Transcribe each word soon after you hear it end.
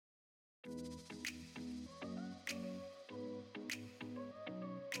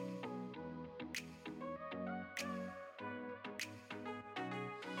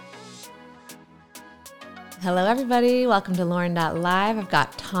Hello, everybody. Welcome to Lauren.live. I've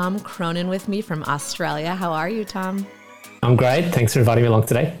got Tom Cronin with me from Australia. How are you, Tom? I'm great. Thanks for inviting me along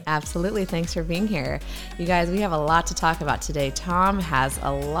today. Absolutely. Thanks for being here. You guys, we have a lot to talk about today. Tom has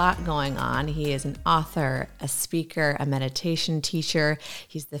a lot going on. He is an author, a speaker, a meditation teacher.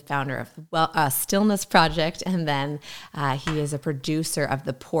 He's the founder of the Stillness Project, and then he is a producer of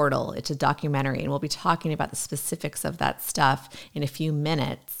The Portal. It's a documentary, and we'll be talking about the specifics of that stuff in a few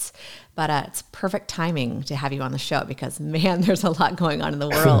minutes. But it's perfect timing to have you on the show because, man, there's a lot going on in the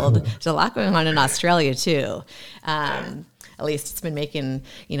world. There's a lot going on in Australia, too. At least it's been making,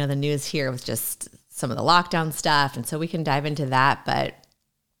 the news here with just some of the lockdown stuff. And so we can dive into that. But,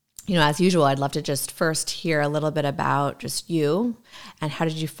 as usual, I'd love to just first hear a little bit about just you and how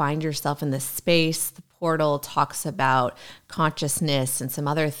did you find yourself in this space? The Portal talks about consciousness and some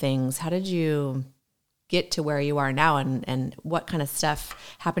other things. How did you get to where you are now, and what kind of stuff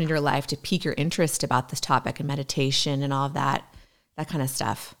happened in your life to pique your interest about this topic and meditation and all of that kind of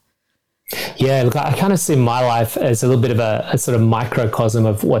stuff? Yeah, look, I kind of see my life as a little bit of a sort of microcosm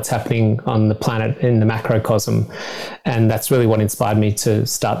of what's happening on the planet in the macrocosm. And that's really what inspired me to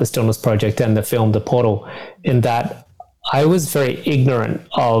start the Stillness Project and the film The Portal, in that I was very ignorant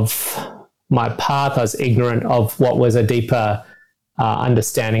of my path. I was ignorant of what was a deeper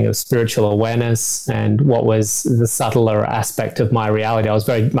understanding of spiritual awareness and what was the subtler aspect of my reality. I was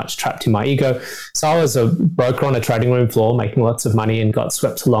very much trapped in my ego. So I was a broker on a trading room floor making lots of money and got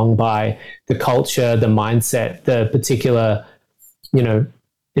swept along by the culture, the mindset, the particular,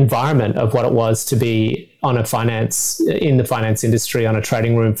 environment of what it was to be in the finance industry on a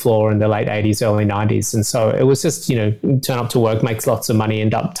trading room floor in the late 80s, early 90s. And so it was just, turn up to work, make lots of money,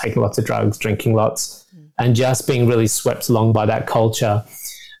 end up taking lots of drugs, drinking lots, and just being really swept along by that culture,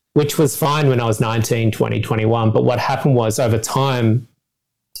 which was fine when I was 19, 20, 21. But what happened was over time,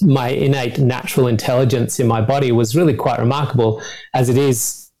 my innate natural intelligence in my body was really quite remarkable, as it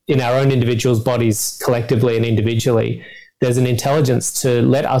is in our own individuals' bodies collectively and individually. There's an intelligence to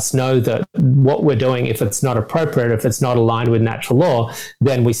let us know that what we're doing, if it's not appropriate, if it's not aligned with natural law,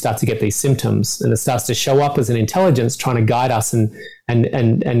 then we start to get these symptoms, and it starts to show up as an intelligence trying to guide us and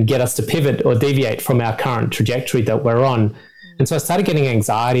get us to pivot or deviate from our current trajectory that we're on. And so I started getting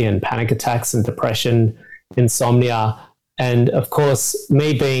anxiety and panic attacks and depression, insomnia. And of course,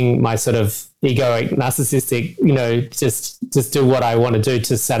 me being my sort of egoic, narcissistic, just do what I want to do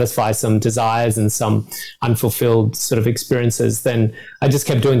to satisfy some desires and some unfulfilled sort of experiences, then I just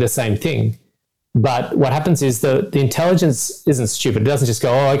kept doing the same thing. But what happens is the intelligence isn't stupid. It doesn't just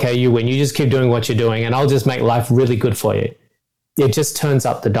go, oh, okay, you win. You just keep doing what you're doing and I'll just make life really good for you. It just turns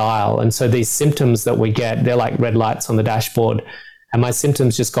up the dial. And so these symptoms that we get, they're like red lights on the dashboard. And my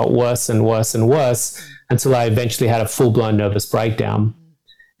symptoms just got worse and worse and worse until I eventually had a full-blown nervous breakdown.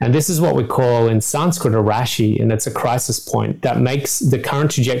 And this is what we call in Sanskrit a rashi, and it's a crisis point that makes the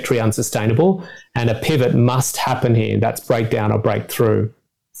current trajectory unsustainable, and a pivot must happen here. That's breakdown or breakthrough.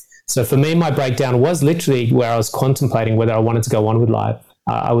 So for me, my breakdown was literally where I was contemplating whether I wanted to go on with life.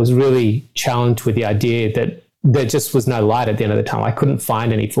 I was really challenged with the idea that there just was no light at the end of the tunnel. I couldn't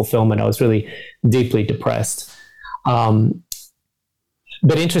find any fulfillment. I was really deeply depressed.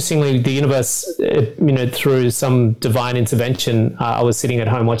 But interestingly, the universe, through some divine intervention, I was sitting at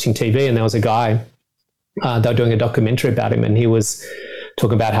home watching TV, and there was a guy, they were doing a documentary about him, and he was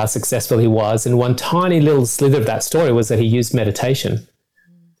talking about how successful he was. And one tiny little slither of that story was that he used meditation.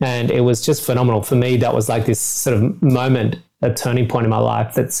 And it was just phenomenal. For me, that was like this sort of moment, a turning point in my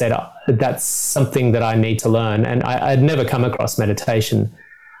life that said, that's something that I need to learn. And I'd never come across meditation,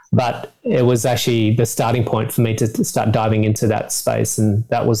 but it was actually the starting point for me to start diving into that space. And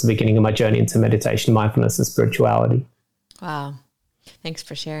that was the beginning of my journey into meditation, mindfulness, and spirituality. Wow. Thanks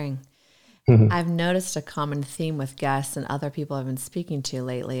for sharing. Mm-hmm. I've noticed a common theme with guests and other people I've been speaking to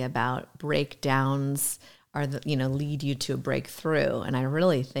lately about breakdowns lead you to a breakthrough. And I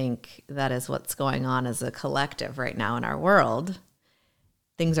really think that is what's going on as a collective right now in our world.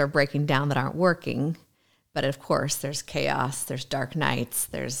 Things are breaking down that aren't working. But of course, there's chaos, there's dark nights,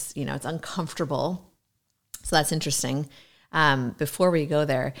 there's, it's uncomfortable. So that's interesting. Before we go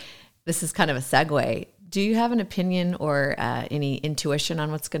there, this is kind of a segue. Do you have an opinion or any intuition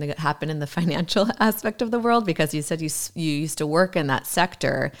on what's going to happen in the financial aspect of the world? Because you said you used to work in that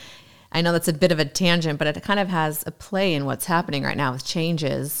sector. I know that's a bit of a tangent, but it kind of has a play in what's happening right now with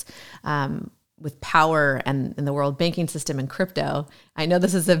changes. With power and in the world banking system and crypto. I know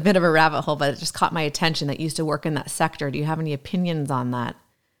this is a bit of a rabbit hole, but it just caught my attention that you used to work in that sector. Do you have any opinions on that?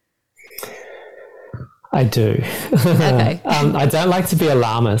 I do. Okay. I don't like to be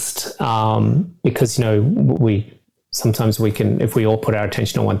alarmist because, we can, if we all put our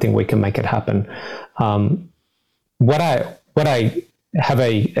attention on one thing, we can make it happen. what I have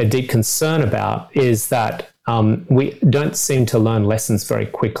a deep concern about is that we don't seem to learn lessons very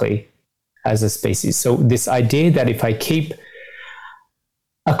quickly as a species. So this idea that if I keep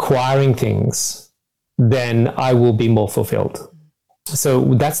acquiring things, then I will be more fulfilled.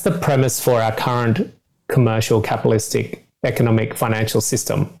 So that's the premise for our current commercial, capitalistic, economic, financial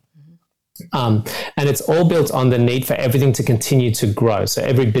system. And it's all built on the need for everything to continue to grow. So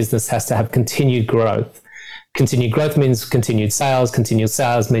every business has to have continued growth. Continued growth means continued sales. Continued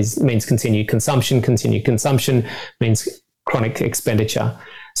sales means continued consumption. Continued consumption means chronic expenditure.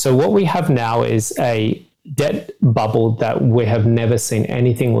 So what we have now is a debt bubble that we have never seen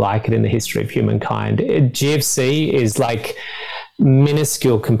anything like it in the history of humankind. GFC is like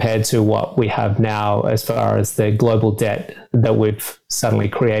minuscule compared to what we have now as far as the global debt that we've suddenly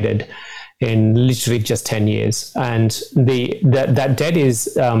created in literally just 10 years. And that debt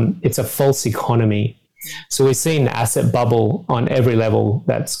is, it's a false economy. So we've seen asset bubble on every level.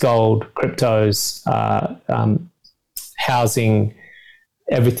 That's gold, cryptos, housing,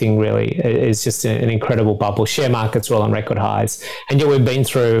 everything really is just an incredible bubble. Share markets are all on record highs. And yet we've been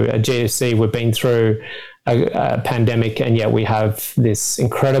through a GFC, we've been through a pandemic, and yet we have this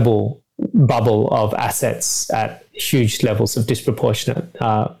incredible bubble of assets at huge levels of disproportionate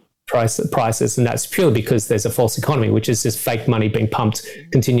prices. And that's purely because there's a false economy, which is just fake money being pumped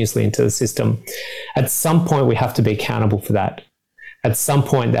continuously into the system. At some point, we have to be accountable for that. At some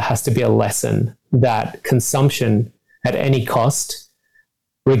point, there has to be a lesson that consumption at any cost,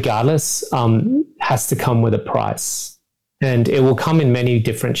 regardless, has to come with a price. And it will come in many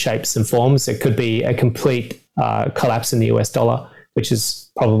different shapes and forms. It could be a complete collapse in the US dollar, which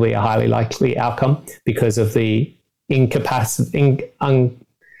is probably a highly likely outcome because of the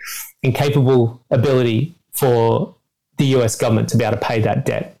incapable ability for the US government to be able to pay that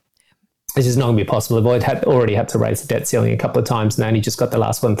debt. It's just not going to be possible. They've already had to raise the debt ceiling a couple of times, and they only just got the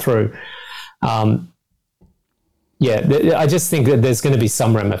last one through. I just think that there's going to be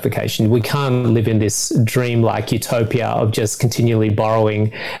some ramification. We can't live in this dream-like utopia of just continually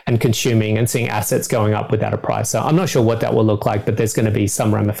borrowing and consuming and seeing assets going up without a price. So I'm not sure what that will look like, but there's going to be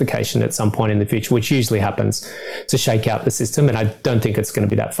some ramification at some point in the future, which usually happens to shake out the system. And I don't think it's going to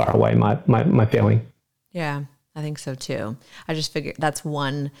be that far away, my feeling. Yeah, I think so too. I just figured that's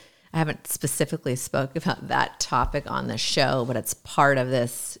one. I haven't specifically spoke about that topic on the show, but it's part of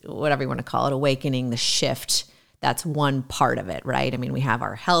this, whatever you want to call it, awakening, the shift. That's one part of it, right? I mean, we have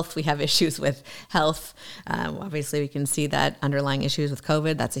our health. We have issues with health. Obviously, we can see that underlying issues with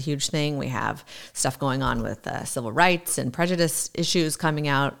COVID. That's a huge thing. We have stuff going on with civil rights and prejudice issues coming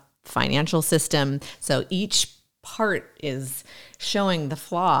out, financial system. So each part is showing the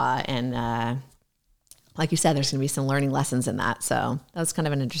flaw. And like you said, there's going to be some learning lessons in that. So that was kind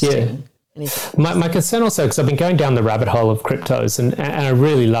of an interesting... My concern also, because I've been going down the rabbit hole of cryptos, and I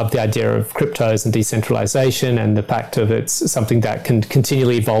really love the idea of cryptos and decentralization and the fact of it's something that can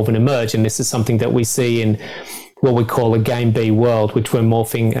continually evolve and emerge. And this is something that we see in what we call a Game B world, which we're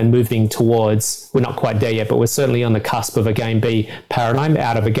morphing and moving towards. We're not quite there yet, but we're certainly on the cusp of a Game B paradigm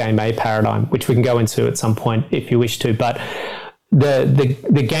out of a Game A paradigm, which we can go into at some point if you wish to. But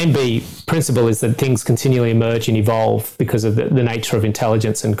the Game B principle is that things continually emerge and evolve because of the nature of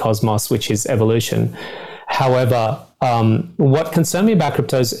intelligence and cosmos, which is evolution. However, what concerned me about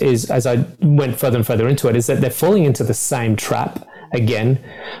cryptos is, as I went further and further into it, is that they're falling into the same trap again,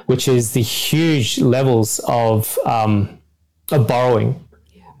 which is the huge levels of borrowing,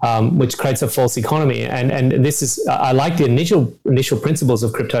 which creates a false economy. And this is, I like the initial principles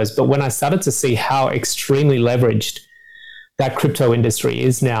of cryptos, but when I started to see how extremely leveraged that crypto industry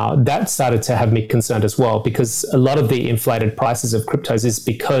is now, that started to have me concerned as well, because a lot of the inflated prices of cryptos is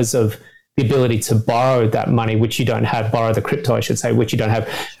because of the ability to borrow that money, which you don't have, borrow the crypto, I should say, which you don't have.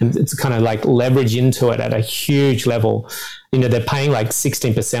 And it's kind of like leverage into it at a huge level. You know, they're paying like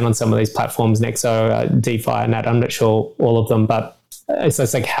 16% on some of these platforms, Nexo, DeFi, and that. I'm not sure all of them, but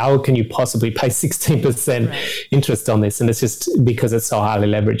it's like, how can you possibly pay 16% interest on this? And it's just because it's so highly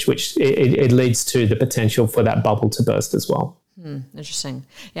leveraged, which it leads to the potential for that bubble to burst as well. Interesting.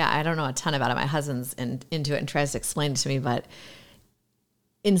 Yeah, I don't know a ton about it. My husband's into it and tries to explain it to me, but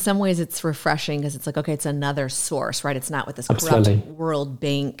in some ways it's refreshing because it's like, okay, it's another source, right? It's not with this corrupt World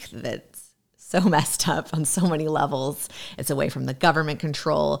Bank that's so messed up on so many levels. It's away from the government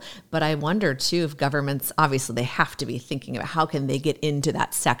control. But I wonder too, if governments, obviously they have to be thinking about how can they get into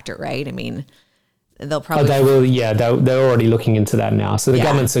that sector, right? I mean, they'll probably... They will, yeah. They're already looking into that now. So the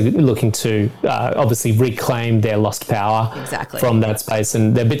governments are looking to obviously reclaim their lost power from that space.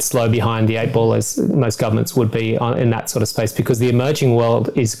 And they're a bit slow behind the 8 ball, as most governments would be in that sort of space, because the emerging world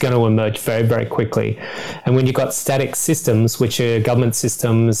is going to emerge very, very quickly. And when you've got static systems, which are government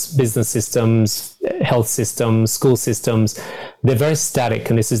systems, business systems, health systems, school systems, they're very static.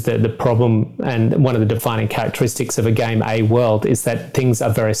 And this is the problem. And one of the defining characteristics of a game A world is that things are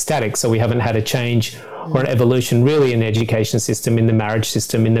very static. So we haven't had a change or an evolution really in the education system, in the marriage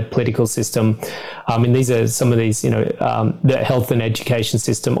system, in the political system. And these are some of these, the health and education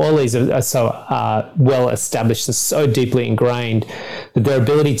system. All these are so well established and so deeply ingrained that their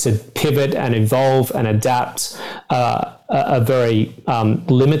ability to pivot and evolve and adapt are very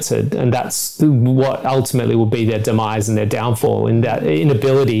limited, and that's what ultimately will be their demise and their downfall, in that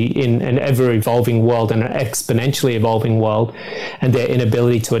inability in an ever-evolving world and an exponentially evolving world, and their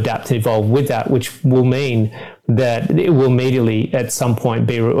inability to adapt and evolve with that, which will mean that it will immediately at some point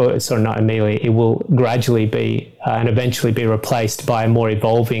be, not immediately, it will gradually be and eventually be replaced by a more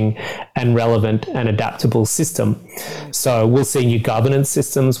evolving and relevant and adaptable system. So we'll see new governance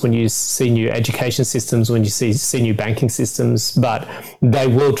systems, when you see new education systems, when you see new banking systems, but they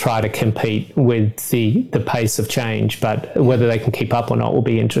will try to compete with the pace of change. But whether they can keep up or not will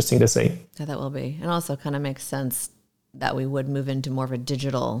be interesting to see. Yeah, that will be. And also kind of makes sense that we would move into more of a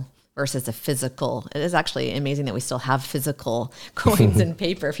digital versus a physical. It is actually amazing that we still have physical coins and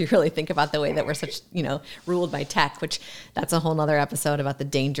paper, if you really think about the way that we're such, ruled by tech, which that's a whole nother episode about the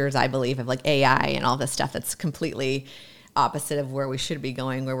dangers, I believe, of like AI and all this stuff that's completely opposite of where we should be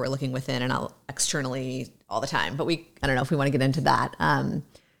going, where we're looking within and out externally all the time. But I don't know if we want to get into that.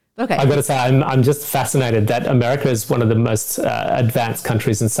 Okay. I've got to say, I'm just fascinated that America is one of the most advanced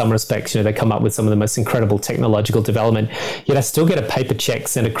countries in some respects. They come up with some of the most incredible technological development. Yet I still get a paper check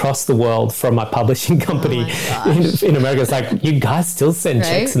sent across the world from my publishing company in America. It's like, you guys still send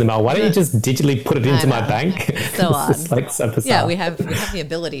checks in the mail. Why don't you just digitally put it into my bank? So odd. It's like so bizarre. Yeah, we have the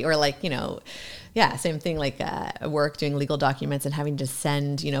ability, or same thing, like work doing legal documents and having to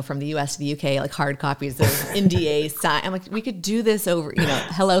send, from the US to the UK, like hard copies of NDA sign. I'm like, we could do this over,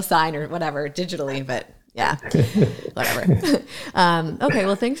 hello sign or whatever digitally, but yeah, whatever. Okay.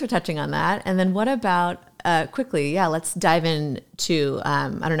 Well, thanks for touching on that. And then what about quickly? Yeah, let's dive into, I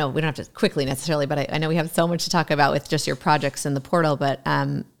don't know, we don't have to quickly necessarily, but I know we have so much to talk about with just your projects in the portal, but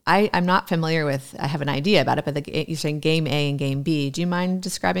I'm not familiar with, I have an idea about it, but you're saying game A and game B. Do you mind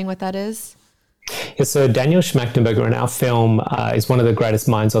describing what that is? Yeah, so Daniel Schmachtenberger in our film is one of the greatest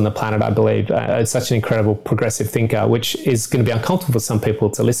minds on the planet, I believe. Such an incredible progressive thinker, which is going to be uncomfortable for some people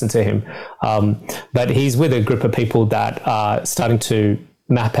to listen to him. But he's with a group of people that are starting to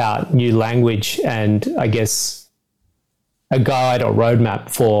map out new language and, I guess, a guide or roadmap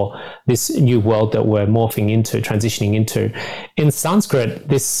for this new world that we're transitioning into. In Sanskrit,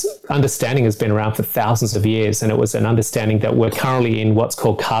 this understanding has been around for thousands of years, and it was an understanding that we're currently in what's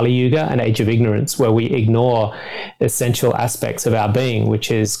called Kali Yuga, an age of ignorance, where we ignore essential aspects of our being, which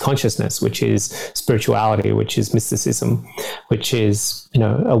is consciousness, which is spirituality, which is mysticism, which is,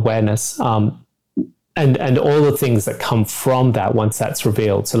 awareness. And all the things that come from that once that's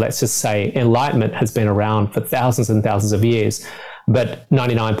revealed. So let's just say enlightenment has been around for thousands and thousands of years, but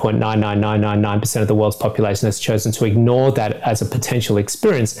 99.99999% of the world's population has chosen to ignore that as a potential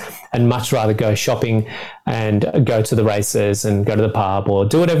experience and much rather go shopping and go to the races and go to the pub or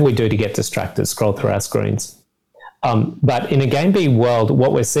do whatever we do to get distracted, scroll through our screens. But in a Game B world,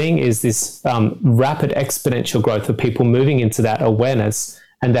 what we're seeing is this rapid exponential growth of people moving into that awareness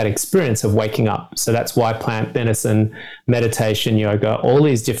and that experience of waking up. So that's why plant medicine, meditation, yoga, all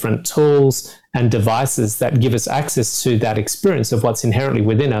these different tools and devices that give us access to that experience of what's inherently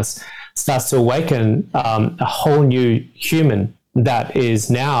within us starts to awaken a whole new human that is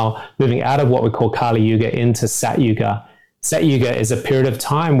now moving out of what we call Kali Yuga into Sat Yuga. Sat Yuga is a period of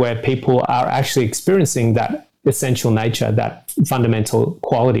time where people are actually experiencing that essential nature, that fundamental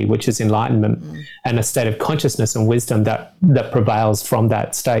quality, which is enlightenment and a state of consciousness and wisdom that prevails from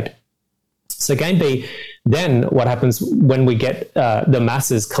that state. So Game B, then what happens when we get the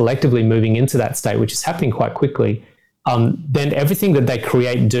masses collectively moving into that state, which is happening quite quickly, then everything that they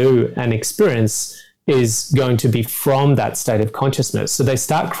create, do, and experience is going to be from that state of consciousness. So they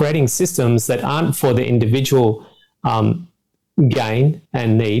start creating systems that aren't for the individual gain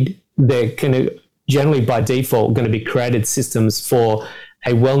and need. They're generally by default going to be created systems for a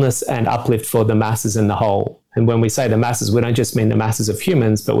wellness and uplift for the masses in the whole. And when we say the masses, we don't just mean the masses of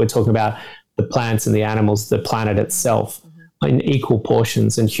humans, but we're talking about the plants and the animals, the planet itself in equal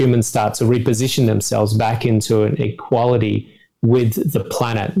portions. And humans start to reposition themselves back into an equality with the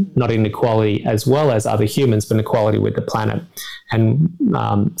planet, not inequality as well as other humans, but equality with the planet, and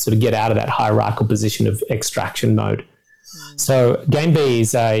sort of get out of that hierarchical position of extraction mode. So Game B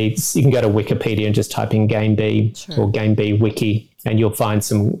is you can go to Wikipedia and just type in Game B or Game B Wiki, and you'll find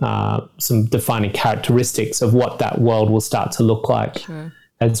some defining characteristics of what that world will start to look like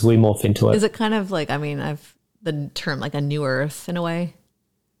as we morph into it. Is it kind of like, I mean, I've the term like a new Earth in a way?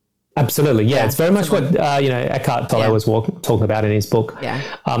 Absolutely, yeah. It's very much what Eckhart Tolle was talking about in his book. Yeah.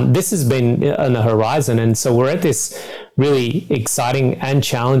 This has been on the horizon, and so we're at this really exciting and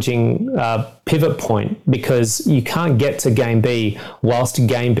challenging pivot point, because you can't get to Game B whilst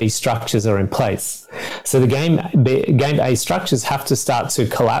Game B structures are in place. So the Game A structures have to start to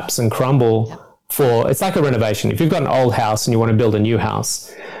collapse and crumble. It's like a renovation. If you've got an old house and you want to build a new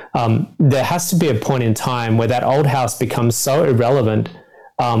house, there has to be a point in time where that old house becomes so irrelevant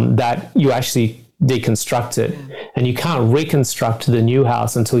that you actually deconstruct it, and you can't reconstruct the new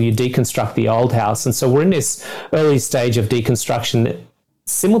house until you deconstruct the old house. And so we're in this early stage of deconstruction.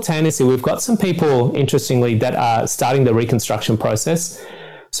 Simultaneously, we've got some people, interestingly, that are starting the reconstruction process.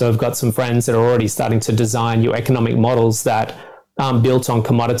 So I've got some friends that are already starting to design new economic models that aren't built on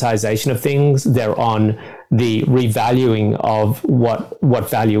commoditization of things. They're on the revaluing of what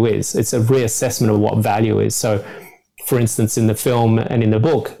value is. It's a reassessment of what value is. So for instance, in the film and in the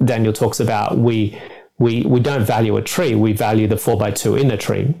book, Daniel talks about we don't value a tree, we value the 4x2 in the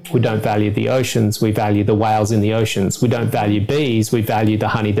tree. We don't value the oceans, we value the whales in the oceans. We don't value bees, we value the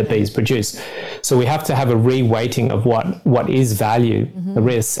honey that bees produce. So we have to have a reweighting of what is value, a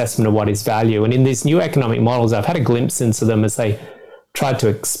reassessment of what is value. And in these new economic models, I've had a glimpse into them as they tried to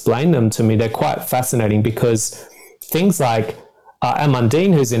explain them to me. They're quite fascinating, because things like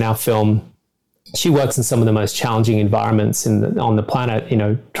Amandine, who's in our film, she works in some of the most challenging environments on the planet,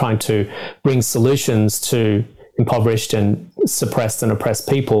 trying to bring solutions to impoverished and suppressed and oppressed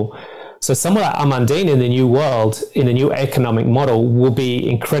people. So someone like Amandine in the new world, in a new economic model, will be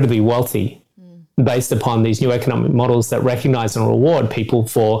incredibly wealthy based upon these new economic models that recognize and reward people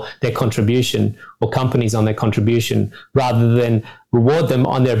for their contribution, or companies on their contribution, rather than reward them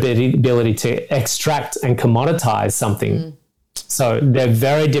on their ability to extract and commoditize something. So they're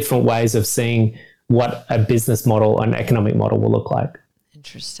very different ways of seeing what a business model, an economic model will look like.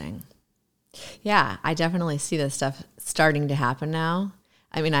 Interesting. Yeah, I definitely see this stuff starting to happen now.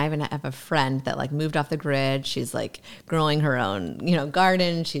 I mean, I even have a friend that like moved off the grid. She's like growing her own,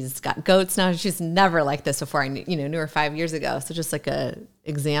 garden. She's got goats now. She's never like this before. I knew her 5 years ago. So just like a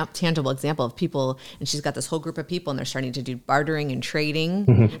tangible example of people, and she's got this whole group of people, and they're starting to do bartering and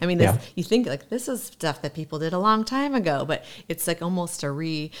trading. I mean, you think like this is stuff that people did a long time ago, but it's like almost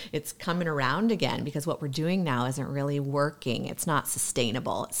it's coming around again, because what we're doing now isn't really working. It's not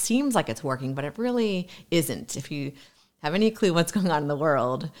sustainable. It seems like it's working, but it really isn't, if you have any clue what's going on in the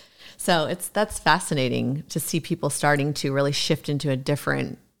world. So that's fascinating to see people starting to really shift into it's a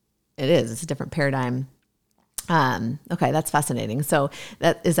different paradigm. Okay, that's fascinating. So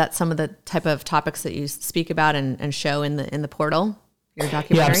is that some of the type of topics that you speak about and show in the portal, your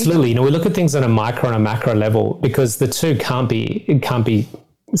documentary? Yeah, absolutely. We look at things on a micro and a macro level, because the two can't be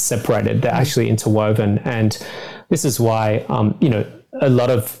separated. They're actually interwoven. And this is why, a lot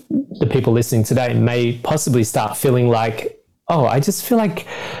of the people listening today may possibly start feeling like, oh, I just feel like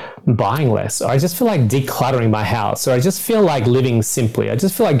buying less, or I just feel like decluttering my house, or I just feel like living simply. I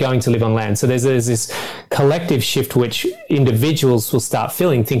just feel like going to live on land. So there's this collective shift which individuals will start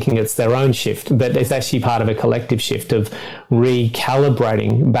feeling, thinking it's their own shift, but it's actually part of a collective shift of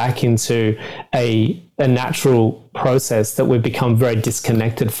recalibrating back into a natural process that we've become very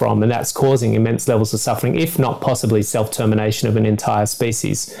disconnected from, and that's causing immense levels of suffering, if not possibly self-termination of an entire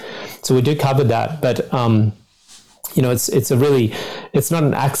species. So we do cover that, but it's not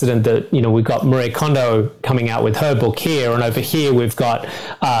an accident that, we've got Marie Kondo coming out with her book here, and over here we've got,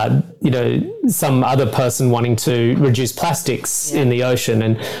 some other person wanting to reduce plastics in the ocean.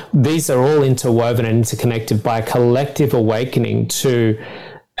 And these are all interwoven and interconnected by a collective awakening to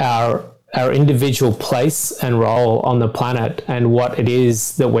our individual place and role on the planet, and what it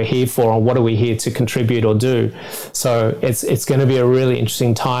is that we're here for, and what are we here to contribute or do. So it's going to be a really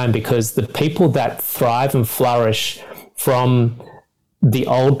interesting time, because the people that thrive and flourish from the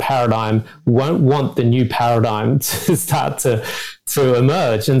old paradigm won't want the new paradigm to start to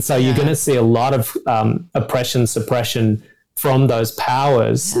emerge. And so you're going to see a lot of oppression, suppression from those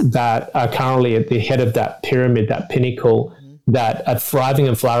powers that are currently at the head of that pyramid, that pinnacle, that are thriving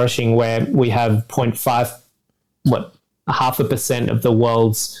and flourishing, where we have 0.5% of the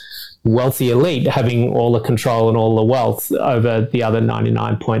world's wealthy elite having all the control and all the wealth over the other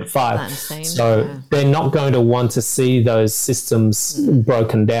 99.5. So they're not going to want to see those systems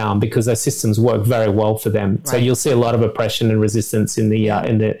broken down because those systems work very well for them. Right. So you'll see a lot of oppression and resistance in the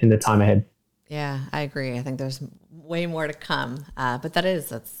in the time ahead. Yeah, I agree. I think there's way more to come. But that's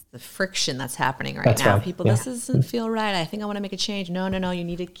the friction that's happening right now. Right. People, this doesn't feel right. I think I want to make a change. No, you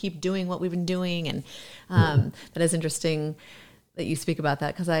need to keep doing what we've been doing. And that is interesting that you speak about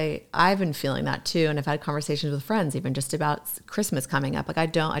that, because I've been feeling that too. And I've had conversations with friends even just about Christmas coming up. Like I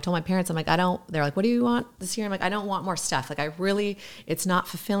told my parents, I'm like, they're like, what do you want this year? I'm like, I don't want more stuff. Like it's not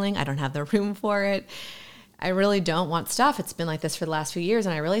fulfilling. I don't have the room for it. I really don't want stuff. It's been like this for the last few years.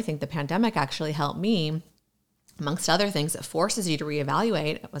 And I really think the pandemic actually helped me, amongst other things. It forces you to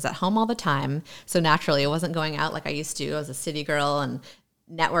reevaluate. I was at home all the time. So naturally, I wasn't going out like I used to. I was a city girl and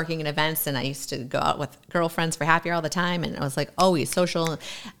networking and events, and I used to go out with girlfriends for happy hour all the time, and I was like always social.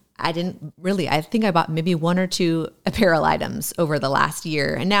 I think I bought maybe 1 or 2 apparel items over the last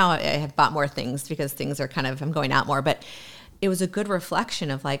year, and now I have bought more things because things are I'm going out more. But it was a good reflection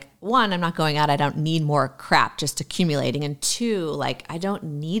of like, 1, I'm not going out, I don't need more crap just accumulating, and 2, like I don't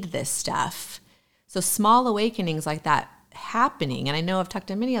need this stuff. So small awakenings like that happening. And I know I've talked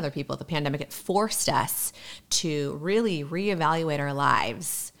to many other people, the pandemic, it forced us to really reevaluate our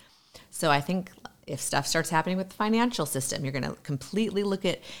lives. So I think if stuff starts happening with the financial system, you're going to completely look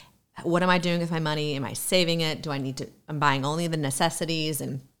at, what am I doing with my money? Am I saving it? I'm buying only the necessities?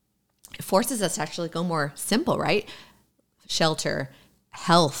 And it forces us to actually go more simple, right? Shelter,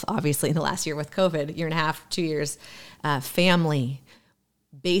 health, obviously in the last year with COVID, 1.5 years, 2 years, family,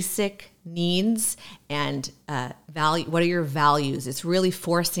 basic needs, and value. What are your values? It's really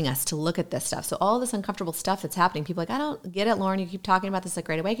forcing us to look at this stuff. So all this uncomfortable stuff that's happening, people are like, I don't get it, Lauren. You keep talking about this like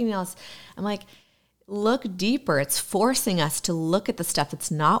Great Awakening. I'm like, look deeper. It's forcing us to look at the stuff that's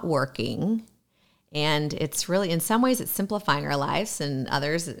not working. And it's really, in some ways, it's simplifying our lives, and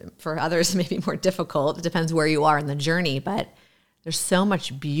for others, maybe more difficult. It depends where you are in the journey, but there's so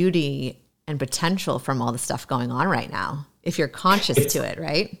much beauty and potential from all the stuff going on right now, if you're conscious to it,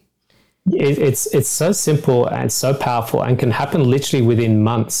 right? It's so simple and so powerful, and can happen literally within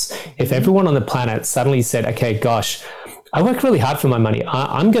months. If everyone on the planet suddenly said, okay, gosh, I work really hard for my money.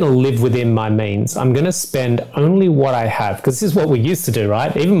 I'm going to live within my means. I'm going to spend only what I have, because this is what we used to do,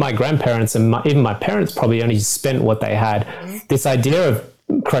 right? Even my grandparents and even my parents probably only spent what they had. This idea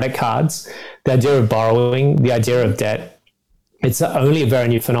of credit cards, the idea of borrowing, the idea of debt, it's only a very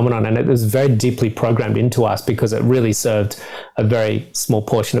new phenomenon, and it was very deeply programmed into us because it really served a very small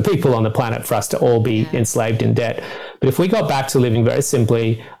portion of people on the planet for us to all be enslaved in debt. But if we got back to living very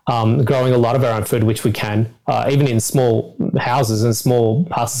simply, growing a lot of our own food, which we can, even in small houses and small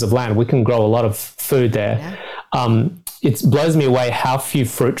parcels of land, we can grow a lot of food there. It blows me away how few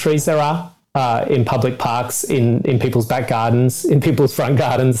fruit trees there are in public parks, in people's back gardens, in people's front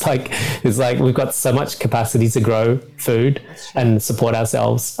gardens. It's like we've got so much capacity to grow food and support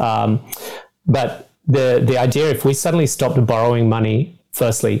ourselves. But the idea, if we suddenly stopped borrowing money,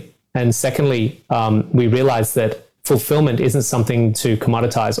 firstly, and secondly, we realized that fulfillment isn't something to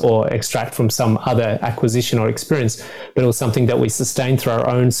commoditize or extract from some other acquisition or experience, but it was something that we sustain through our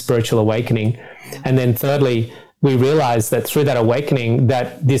own spiritual awakening. And then thirdly, we realize that through that awakening,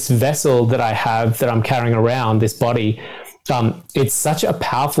 that this vessel that I have, that I'm carrying around, this body, it's such a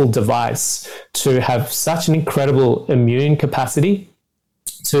powerful device to have such an incredible immune capacity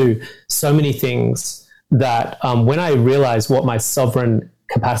to so many things that when I realize what my sovereign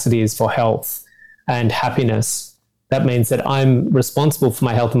capacity is for health and happiness, that means that I'm responsible for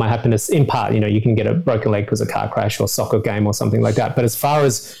my health and my happiness in part. You can get a broken leg because of a car crash or soccer game or something like that. But as far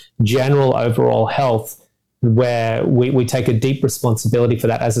as general overall health, where we take a deep responsibility for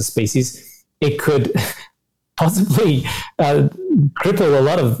that as a species, it could possibly cripple a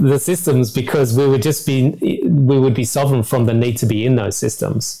lot of the systems, because we would be sovereign from the need to be in those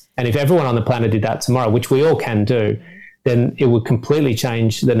systems. And if everyone on the planet did that tomorrow, which we all can do, then it would completely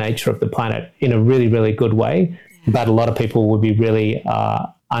change the nature of the planet in a really, really good way. But a lot of people would be really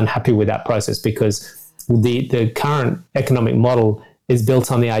unhappy with that process, because the current economic model is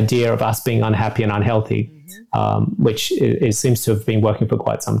built on the idea of us being unhappy and unhealthy, which it seems to have been working for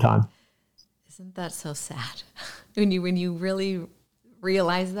quite some time. Isn't that so sad? when you really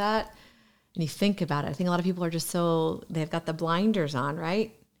realize that and you think about it, I think a lot of people are just they've got the blinders on,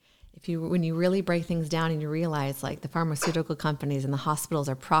 right? When you really break things down and you realize, like, the pharmaceutical companies and the hospitals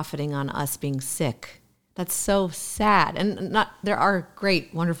are profiting on us being sick. That's so sad. And there are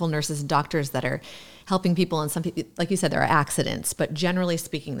great, wonderful nurses and doctors that are helping people. And some people, like you said, there are accidents, but generally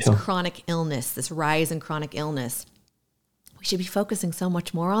speaking, this chronic illness, this rise in chronic illness, We should be focusing so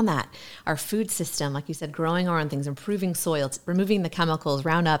much more on that. Our food system, like you said, growing our own things, improving soil, removing the chemicals.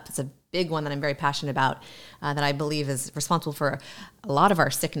 Roundup is a big one that I'm very passionate about, that I believe is responsible for a lot of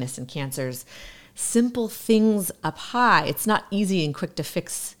our sickness and cancers. Simple things up high. It's not easy and quick to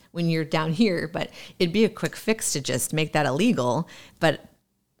fix when you're down here, but it'd be a quick fix to just make that illegal. But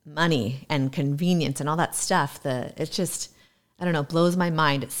money and convenience and all that stuff, it's just, I don't know, blows my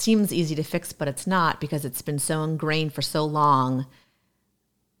mind. It seems easy to fix, but it's not, because it's been so ingrained for so long,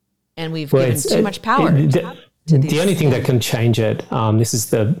 and we've given too much power. The only thing that can change it, this is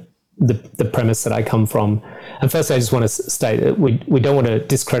the premise that I come from. And first, I just want to state that we don't want to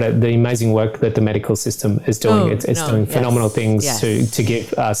discredit the amazing work that the medical system is doing. It's doing phenomenal things to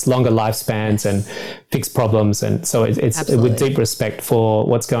give us longer lifespans and fix problems. And so it's with deep respect for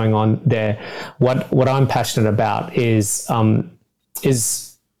what's going on there. What I'm passionate about is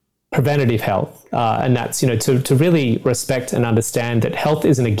preventative health, and that's to really respect and understand that health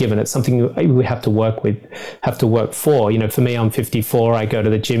isn't a given. It's something we have to work for. For me, I'm 54. I go to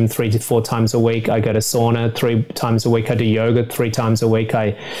the gym 3 to 4 times a week. I go to sauna 3 times a week. I do yoga 3 times a week.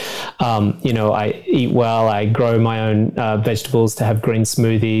 I eat well. I grow my own vegetables to have green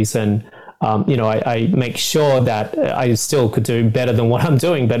smoothies, and I make sure that I still could do better than what I'm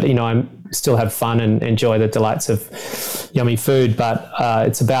doing, but I'm still have fun and enjoy the delights of yummy food. But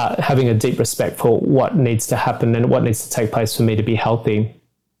it's about having a deep respect for what needs to happen and what needs to take place for me to be healthy.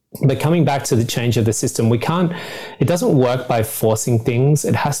 But coming back to the change of the system, it doesn't work by forcing things.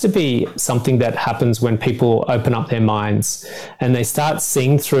 It has to be something that happens when people open up their minds and they start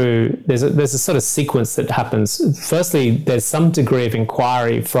seeing through. There's a sort of sequence that happens. Firstly, there's some degree of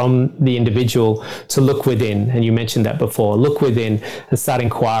inquiry from the individual to look within. And you mentioned that before, look within and start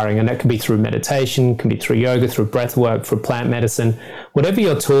inquiring. And that can be through meditation, can be through yoga, through breath work, through plant medicine, whatever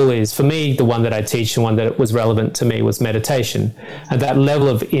your tool is. For me, the one that I teach, the one that was relevant to me was meditation. And that level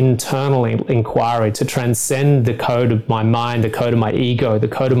of internal inquiry to transcend the code of my mind, the code of my ego, the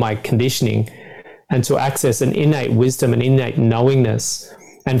code of my conditioning, and to access an innate wisdom and innate knowingness.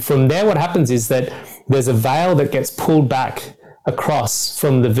 And from there, what happens is that there's a veil that gets pulled back across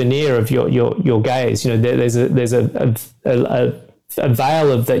from the veneer of your gaze. There's a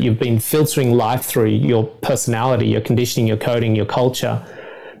veil of that you've been filtering life through, your personality, your conditioning, your coding, your culture.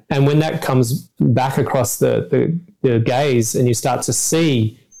 And when that comes back across the gaze and you start to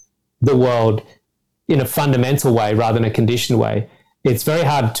see the world in a fundamental way rather than a conditioned way, it's very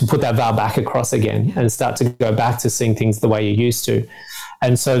hard to put that veil back across again and start to go back to seeing things the way you used to.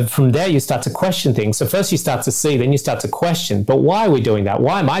 And so from there, you start to question things. So first you start to see, then you start to question, but why are we doing that?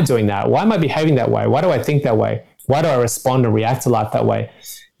 Why am I doing that? Why am I behaving that way? Why do I think that way? Why do I respond and react to life that way?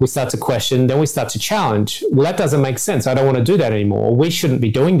 We start to question, then we start to challenge. Well, that doesn't make sense. I don't want to do that anymore. We shouldn't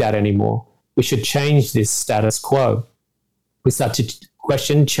be doing that anymore. We should change this status quo. We start to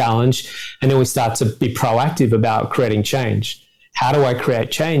question, challenge, and then we start to be proactive about creating change. How do I create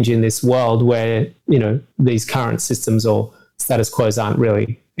change in this world where, these current systems or status quos aren't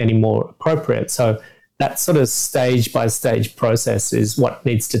really any more appropriate? So that sort of stage by stage process is what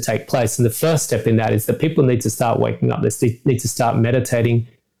needs to take place. And the first step in that is that people need to start waking up. They need to start meditating,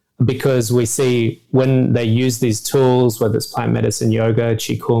 because we see when they use these tools, whether it's plant medicine, yoga,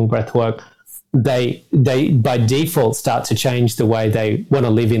 qigong, breath work, they by default start to change the way they want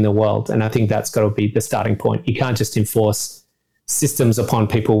to live in the world. And I think that's got to be the starting point. You can't just enforce systems upon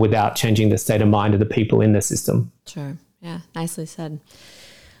people without changing the state of mind of the people in the system. Sure. Yeah. Nicely said.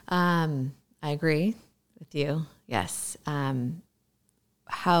 I agree with you. Yes.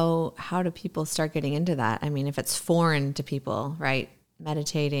 How do people start getting into that? I mean, if it's foreign to people, right?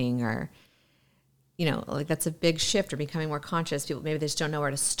 Meditating or, that's a big shift, or becoming more conscious. People, maybe they just don't know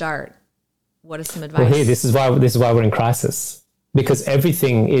where to start. What is some advice? Well, this is why we're in crisis, because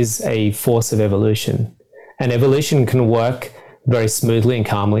everything is a force of evolution, and evolution can work very smoothly and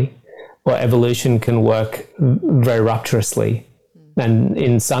calmly, or evolution can work very rupturously. And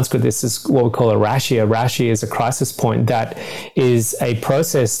in Sanskrit, this is what we call a rashi. A rashi is a crisis point that is a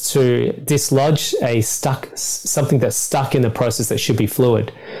process to dislodge something that's stuck in the process that should be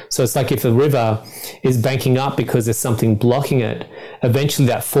fluid. So it's like if a river is banking up because there's something blocking it, eventually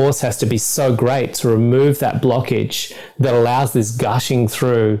that force has to be so great to remove that blockage that allows this gushing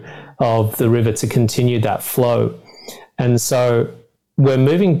through of the river to continue that flow. And so we're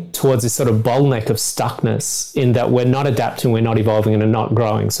moving towards this sort of bottleneck of stuckness, in that we're not adapting, we're not evolving, and are not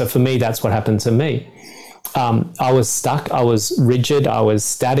growing. So for me, that's what happened to me. I was stuck, I was rigid, I was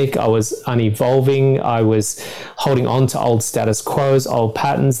static, I was unevolving, I was holding on to old status quos, old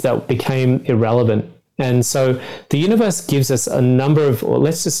patterns that became irrelevant And so the universe gives us a number of, or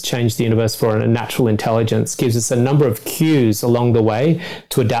let's just change the universe for a natural intelligence, gives us a number of cues along the way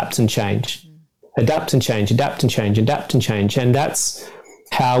to adapt and change. Adapt and change, adapt and change, adapt and change. And that's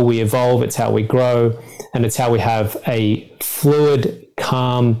how we evolve, it's how we grow, and it's how we have a fluid,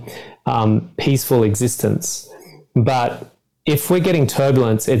 calm, peaceful existence. But if we're getting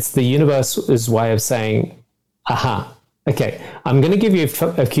turbulence, it's the universe's way of saying, aha, okay, I'm going to give you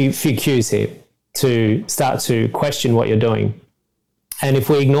a few cues here to start to question what you're doing. And if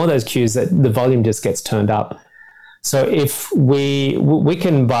we ignore those cues, that the volume just gets turned up. So if we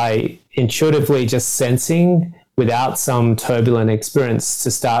can, by intuitively just sensing without some turbulent experience,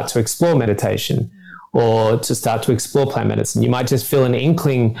 to start to explore meditation or to start to explore plant medicine, you might just feel an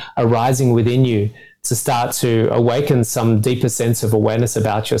inkling arising within you to start to awaken some deeper sense of awareness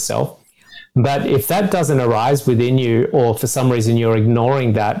about yourself. But if that doesn't arise within you, or for some reason you're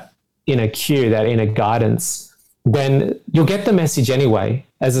ignoring that inner cue, that inner guidance, then you'll get the message anyway.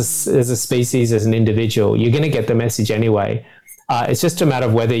 As a species, as an individual, you're going to get the message anyway. It's just a matter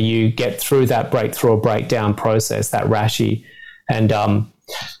of whether you get through that breakthrough or breakdown process, that Rashi, and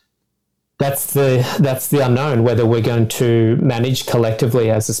that's the unknown. Whether we're going to manage collectively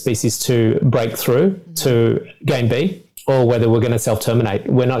as a species to break through to gain B, or whether we're going to self-terminate.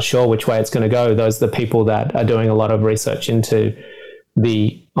 We're not sure which way it's going to go. Those are the people that are doing a lot of research into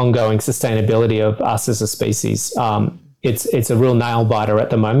the ongoing sustainability of us as a species. It's a real nail biter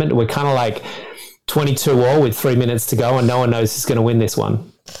at the moment. We're kind of like 22 all with 3 minutes to go, and no one knows who's going to win this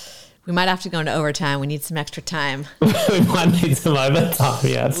one. We might have to go into overtime. We need some extra time. We might need some overtime.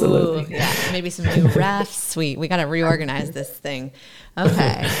 Yeah, absolutely. Ooh, yeah, maybe some new refs. We got to reorganize this thing.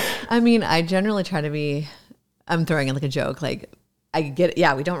 Okay. I mean, I generally try to be, I'm throwing in like a joke. Like, I get it.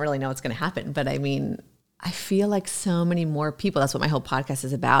 Yeah, we don't really know what's going to happen. But I mean, I feel like so many more people, that's what my whole podcast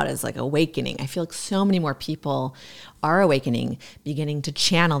is about, is like awakening. I feel like so many more people are awakening, beginning to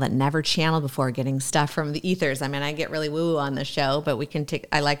channel that never channeled before, getting stuff from the ethers. I mean, I get really woo-woo on the show, but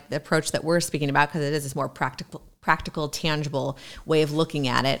I like the approach that we're speaking about because it is this more practical, tangible way of looking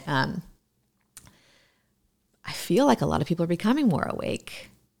at it. I feel like a lot of people are becoming more awake.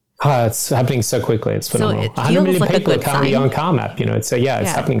 Oh, it's happening so quickly. It's phenomenal. So it 100 million like people are currently on Calm app, So it's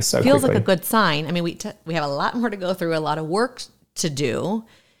happening so quickly. Feels like a good sign. I mean, we have a lot more to go through, a lot of work to do,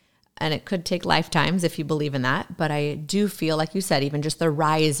 and it could take lifetimes if you believe in that. But I do feel, like you said, even just the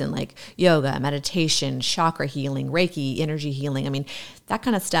rise in like yoga, meditation, chakra healing, Reiki, energy healing. I mean, that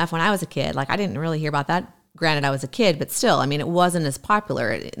kind of stuff. When I was a kid, like I didn't really hear about that. Granted, I was a kid, but still, I mean, it wasn't as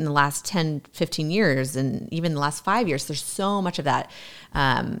popular in the last 10, 15 years, and even the last 5 years. There's so much of that.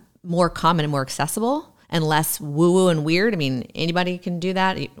 More common and more accessible and less woo-woo and weird. I mean, anybody can do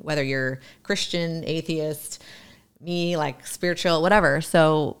that, whether you're Christian, atheist, me, like spiritual, whatever.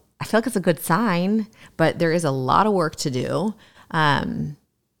 So I feel like it's a good sign, but there is a lot of work to do.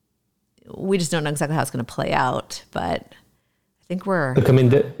 We just don't know exactly how it's going to play out, but I think Look, I mean,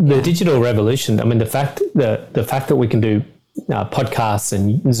 the digital revolution, I mean, the fact that we can do podcasts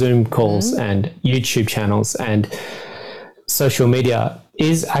and Zoom calls and YouTube channels and social media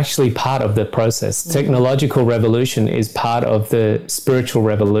is actually part of the process. Technological revolution is part of the spiritual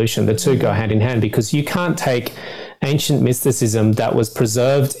revolution. The two go hand in hand, because you can't take ancient mysticism that was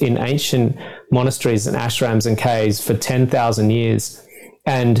preserved in ancient monasteries and ashrams and caves for 10,000 years,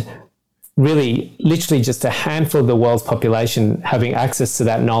 and really literally just a handful of the world's population having access to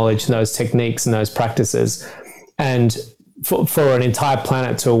that knowledge and those techniques and those practices, and for an entire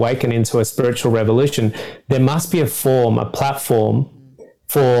planet to awaken into a spiritual revolution, there must be a platform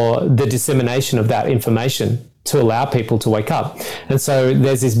for the dissemination of that information to allow people to wake up. And so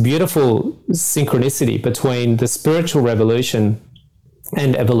there's this beautiful synchronicity between the spiritual revolution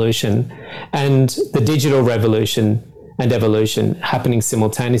and evolution and the digital revolution and evolution happening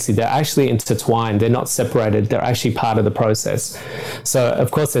simultaneously. They're actually intertwined. They're not separated. They're actually part of the process. So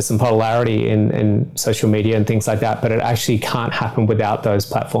of course there's some polarity in social media and things like that, but it actually can't happen without those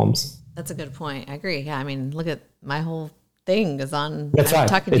platforms. That's a good point. I agree. Yeah. I mean, look at my whole thing is on. That's right.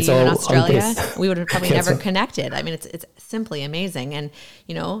 Talking to you in Australia, we would have probably never connected. I mean, it's simply amazing. And,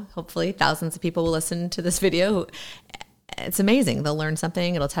 hopefully thousands of people will listen to this video. It's amazing. They'll learn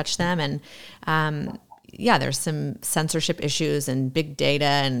something. It'll touch them. And, there's some censorship issues and big data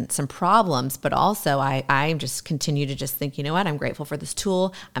and some problems, but also I just continue to just think, you know what, I'm grateful for this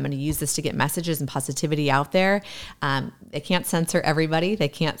tool. I'm going to use this to get messages and positivity out there. They can't censor everybody. They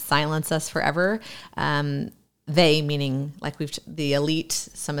can't silence us forever. They, meaning like the elite,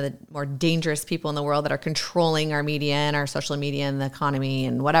 some of the more dangerous people in the world that are controlling our media and our social media and the economy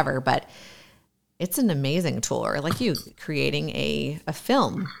and whatever. But it's an amazing tool, or like you creating a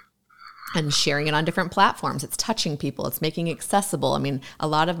film. and sharing it on different platforms. It's touching people. It's making it accessible. I mean, a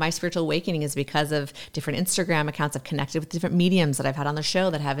lot of my spiritual awakening is because of different Instagram accounts. I've connected with different mediums that I've had on the show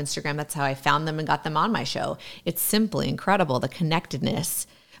that have Instagram. That's how I found them and got them on my show. It's simply incredible, the connectedness.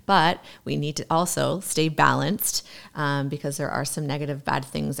 But we need to also stay balanced because there are some negative, bad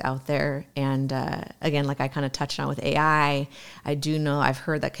things out there. And again, like I kind of touched on with AI, I do know, I've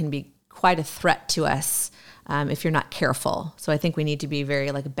heard that can be quite a threat to us if you're not careful. So I think we need to be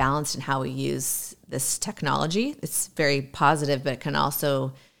very like balanced in how we use this technology. It's very positive, but it can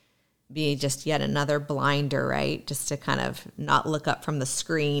also be just yet another blinder, right? Just to kind of not look up from the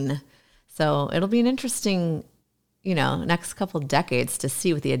screen. So it'll be an interesting, next couple decades to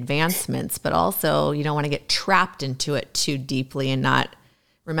see with the advancements, but also you don't want to get trapped into it too deeply and not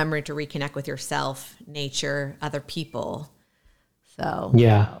remembering to reconnect with yourself, nature, other people. So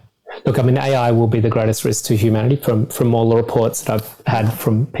yeah. Look, I mean, AI will be the greatest risk to humanity from all the reports that I've had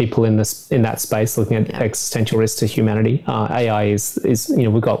from people in that space looking at existential risk to humanity. AI is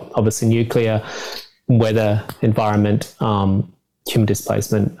we've got obviously nuclear, weather, environment, human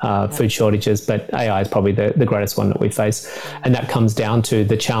displacement, food shortages, but AI is probably the greatest one that we face. And that comes down to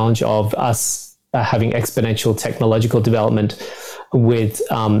the challenge of us having exponential technological development with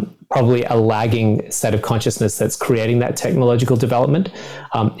probably a lagging state of consciousness that's creating that technological development.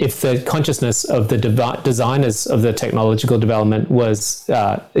 If the consciousness of the designers of the technological development was,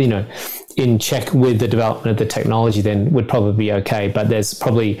 in check with the development of the technology, then would probably be okay. But there's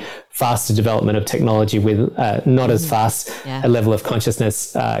probably faster development of technology with not as fast a level of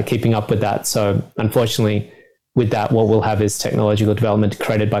consciousness keeping up with that. So unfortunately, with that, what we'll have is technological development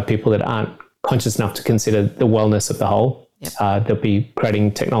created by people that aren't conscious enough to consider the wellness of the whole. Yep. They'll be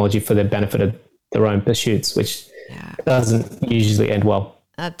creating technology for the benefit of their own pursuits, which doesn't usually end well.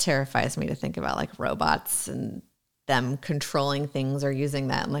 That terrifies me to think about like robots and them controlling things or using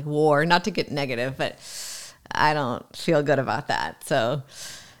that in like war, not to get negative, but I don't feel good about that. So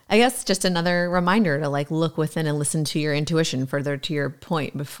I guess just another reminder to like look within and listen to your intuition. Further to your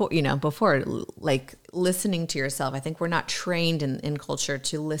point before like listening to yourself. I think we're not trained in culture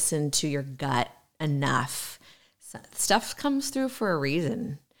to listen to your gut enough. Stuff comes through for a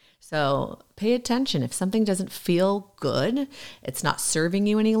reason. So pay attention. If something doesn't feel good, it's not serving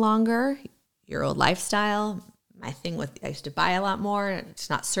you any longer, your old lifestyle, my thing with, I used to buy a lot more. It's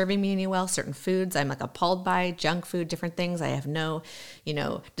not serving me any well. Certain foods I'm like appalled by, junk food, different things. I have no,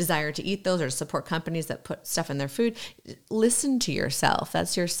 desire to eat those or to support companies that put stuff in their food. Listen to yourself.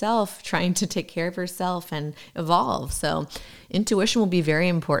 That's yourself trying to take care of yourself and evolve. So intuition will be very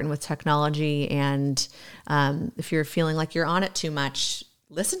important with technology. And if you're feeling like you're on it too much,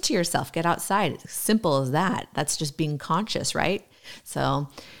 listen to yourself, get outside. It's simple as that. That's just being conscious, right? So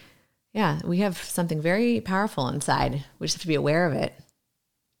yeah, we have something very powerful inside. We just have to be aware of it.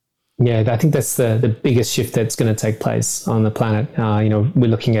 Yeah, I think that's the biggest shift that's going to take place on the planet. We're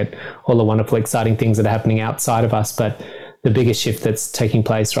looking at all the wonderful, exciting things that are happening outside of us, but the biggest shift that's taking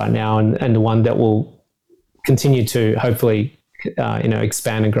place right now and the one that will continue to hopefully,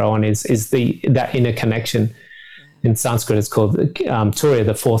 expand and grow on is that inner connection. In Sanskrit, it's called Turiya,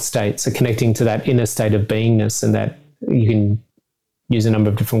 the fourth state. So connecting to that inner state of beingness, and that you can use a number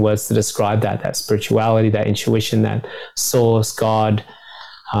of different words to describe that spirituality, that intuition, that source, God,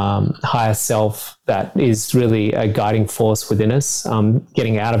 higher self, that is really a guiding force within us,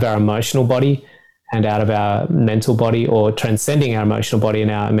 getting out of our emotional body and out of our mental body, or transcending our emotional body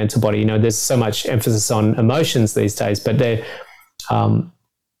and our mental body. There's so much emphasis on emotions these days, but they're,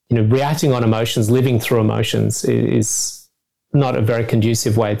 reacting on emotions, living through emotions is not a very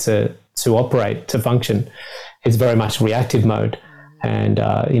conducive way to operate, to function. It's very much reactive mode. And,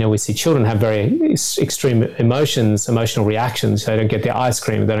 we see children have very extreme emotional reactions. They don't get their ice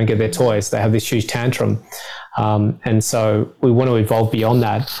cream, they don't get their toys, they have this huge tantrum. And so we want to evolve beyond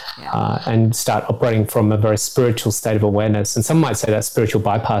that and start operating from a very spiritual state of awareness. And some might say that's spiritual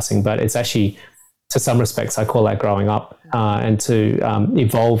bypassing, but it's actually, to some respects, I call that growing up, and to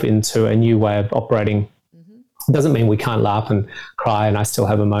evolve into a new way of operating. It doesn't mean we can't laugh and cry and I still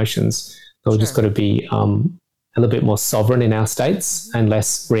have emotions. We've just got to be a little bit more sovereign in our states and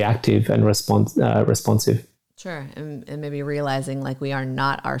less reactive and responsive. Sure. And maybe realizing like we are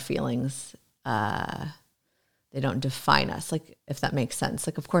not our feelings. They don't define us, like if that makes sense.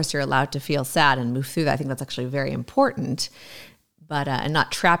 Like, of course, you're allowed to feel sad and move through that. I think that's actually very important, but and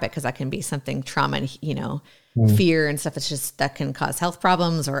not trap it, because that can be something trauma and, fear and stuff that can cause health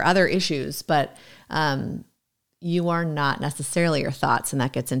problems or other issues. But you are not necessarily your thoughts. And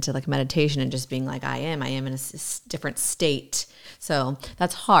that gets into like meditation and just being like, I am in a different state. So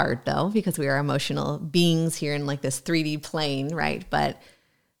that's hard though, because we are emotional beings here in like this 3D plane, right? But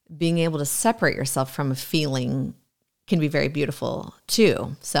being able to separate yourself from a feeling can be very beautiful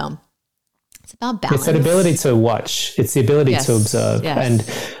too. So it's about balance. It's that ability to watch. It's the ability to observe. Yes. And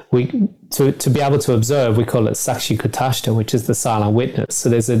we to be able to observe, we call it Sakshikutashta, which is the silent witness. So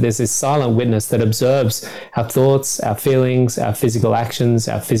there's this silent witness that observes our thoughts, our feelings, our physical actions,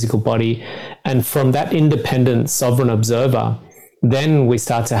 our physical body. And from that independent sovereign observer, then we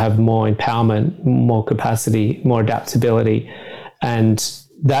start to have more empowerment, more capacity, more adaptability. And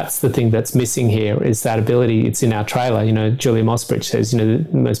that's the thing that's missing here, is that ability. It's in our trailer. Julia Mossbridge says,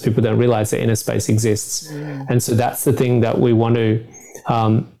 most people don't realize that inner space exists. And so that's the thing that we want to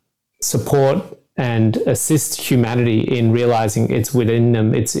support and assist humanity in realizing it's within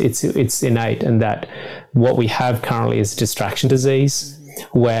them. It's innate, and that what we have currently is distraction disease,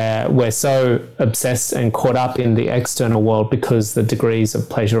 where we're so obsessed and caught up in the external world because the degrees of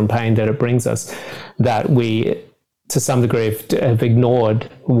pleasure and pain that it brings us, that we, to some degree, have ignored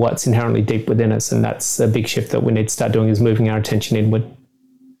what's inherently deep within us. And that's a big shift that we need to start doing, is moving our attention inward.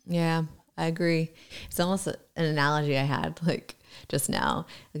 Yeah, I agree. It's almost an analogy I had like just now,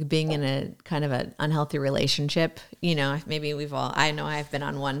 like being in a kind of an unhealthy relationship. Maybe I know I've been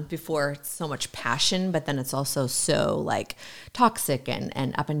on one before. It's so much passion, but then it's also so like toxic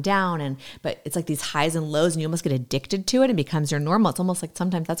and up and down. But it's like these highs and lows, and you almost get addicted to it and becomes your normal. It's almost like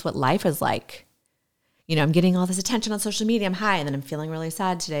sometimes that's what life is like. I'm getting all this attention on social media. I'm high, and then I'm feeling really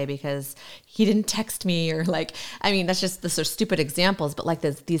sad today because he didn't text me, or that's just the sort of stupid examples, but like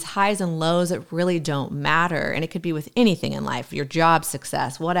these highs and lows that really don't matter. And it could be with anything in life, your job,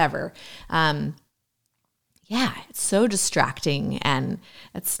 success, whatever. It's so distracting, and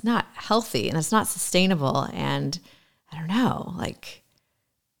it's not healthy, and it's not sustainable. And I don't know,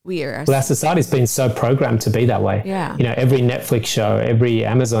 our society's been so programmed to be that way. Yeah. Every Netflix show, every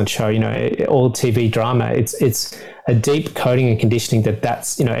Amazon show, all TV drama, it's a deep coding and conditioning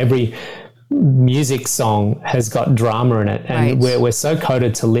that's, every music song has got drama in it. And we're so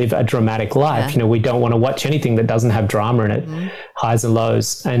coded to live a dramatic life. Yeah. We don't want to watch anything that doesn't have drama in it, highs and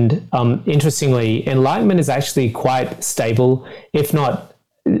lows. And interestingly, enlightenment is actually quite stable, if not,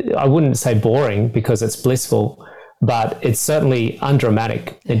 I wouldn't say boring, because it's blissful, but it's certainly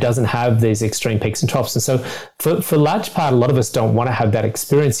undramatic. It doesn't have these extreme peaks and troughs. And so for large part, a lot of us don't want to have that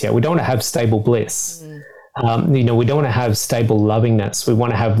experience yet. We don't want to have stable bliss. We don't want to have stable lovingness. We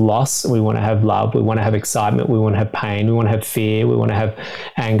want to have loss. We want to have love. We want to have excitement. We want to have pain. We want to have fear. We want to have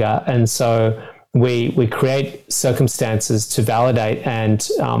anger. And so we create circumstances to validate and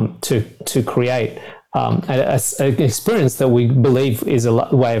to create an experience that we believe is a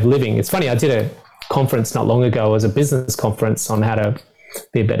way of living. It's funny, I did a conference not long ago as a business conference on how to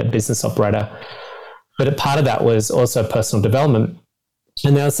be a better business operator. But a part of that was also personal development.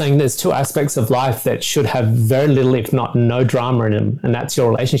 And they were saying there's two aspects of life that should have very little, if not no drama in them. And that's your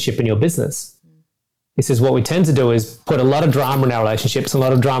relationship and your business. He says, what we tend to do is put a lot of drama in our relationships, and a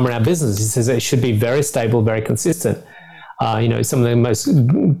lot of drama in our business. He says it should be very stable, very consistent. Some of the most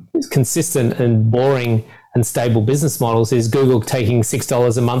consistent and boring and stable business models is Google taking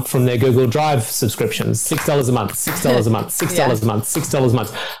 $6 a month from their Google Drive subscriptions. $6 a month, $6 a month, $6 a month, $6 a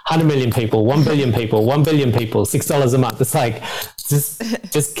month. 100 million people, 1 billion people, 1 billion people, $6 a month. It's like,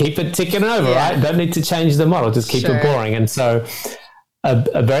 just keep it ticking over, right? Don't need to change the model. Just keep it boring. And so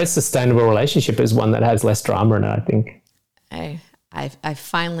a very sustainable relationship is one that has less drama in it, I think. I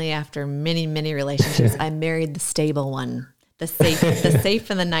finally, after many, many relationships, I married the stable one. The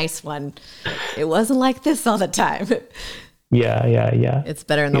safe and the nice one. It wasn't like this all the time. Yeah. It's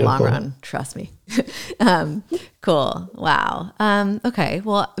better in the long run. Trust me. Cool. Wow. Okay.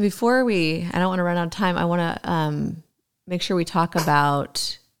 Well, I don't want to run out of time. I want to make sure we talk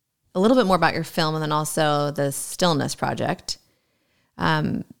about a little bit more about your film, and then also the Stillness Project.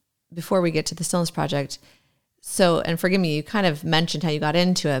 Before we get to the Stillness Project. So, and forgive me, you kind of mentioned how you got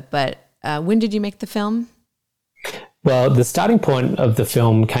into it, but when did you make the film? Well, the starting point of the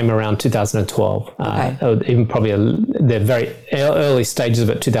film came around 2012, even probably the very early stages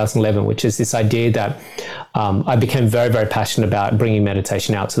of it, 2011, which is this idea that I became very, very passionate about bringing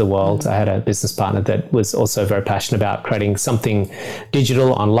meditation out to the world. I had a business partner that was also very passionate about creating something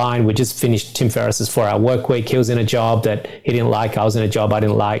digital online. We just finished Tim Ferriss's 4-Hour Work Week. He was in a job that he didn't like. I was in a job I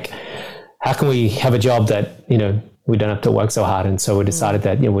didn't like. How can we have a job that, we don't have to work so hard? And so we decided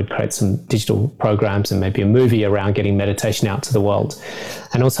that we'd create some digital programs and maybe a movie around getting meditation out to the world.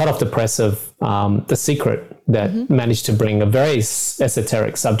 And it was hot off the press of The Secret that managed to bring a very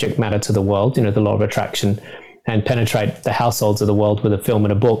esoteric subject matter to the world, the law of attraction, and penetrate the households of the world with a film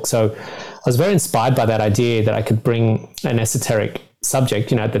and a book. So I was very inspired by that idea that I could bring an esoteric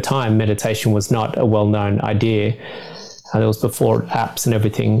subject. At the time, meditation was not a well-known idea. That was before apps and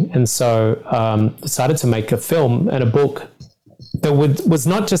everything. And so decided to make a film and a book that was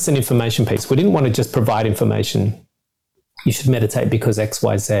not just an information piece. We didn't want to just provide information. You should meditate because X,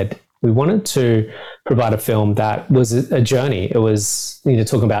 Y, Z. We wanted to provide a film that was a journey. It was,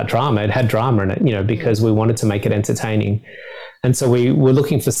 talking about drama. It had drama in it, because we wanted to make it entertaining. And so we were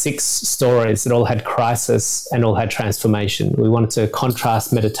looking for 6 stories that all had crisis and all had transformation. We wanted to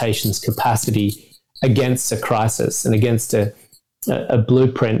contrast meditation's capacity against a crisis and against a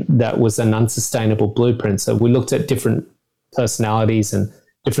blueprint that was an unsustainable blueprint. So we looked at different personalities and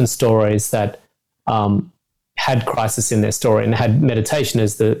different stories that had crisis in their story and had meditation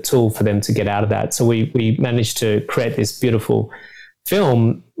as the tool for them to get out of that. So we managed to create this beautiful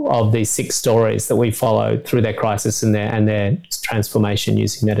film of these 6 stories that we followed through their crisis and their transformation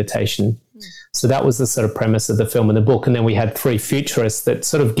using meditation. So that was the sort of premise of the film and the book. And then we had 3 futurists that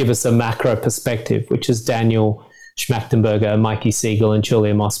sort of give us a macro perspective, which is Daniel Schmachtenberger, Mikey Siegel, and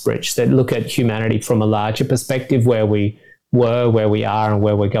Julia Mossbridge, that look at humanity from a larger perspective, where we were, where we are, and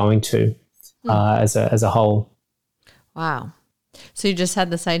where we're going to as a whole. Wow. So you just had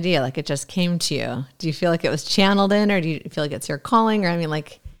this idea, like it just came to you. Do you feel like it was channeled in, or do you feel like it's your calling? Or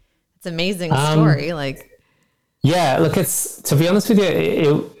it's an amazing story. Yeah, look, to be honest with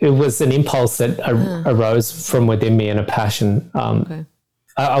you, it was an impulse that arose from within me and a passion. Okay.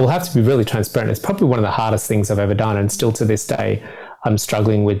 I will have to be really transparent. It's probably one of the hardest things I've ever done. And still to this day, I'm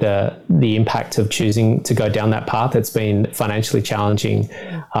struggling with the impact of choosing to go down that path. It's been financially challenging,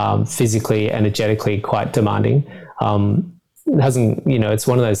 physically, energetically quite demanding. It hasn't, it's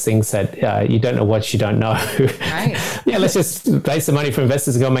one of those things that you don't know what you don't know. Right. Yeah, let's just raise some money for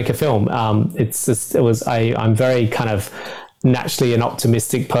investors and go make a film. I'm very kind of naturally an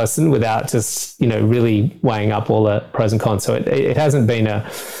optimistic person without just, really weighing up all the pros and cons. So it hasn't been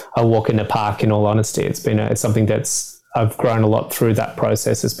a walk in the park, in all honesty. It's something I've grown a lot through that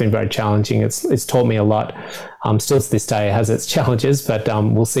process. It's been very challenging. It's taught me a lot. Still to this day, it has its challenges, but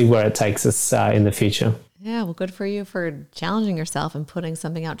we'll see where it takes us in the future. Yeah, well, good for you for challenging yourself and putting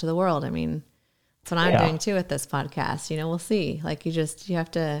something out to the world. That's what I'm doing too with this podcast. We'll see. You have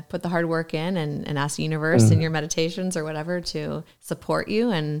to put the hard work in and ask the universe in your meditations or whatever to support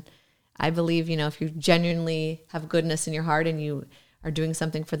you. And I believe, if you genuinely have goodness in your heart and you are doing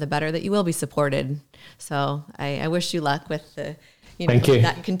something for the better, that you will be supported. So I wish you luck with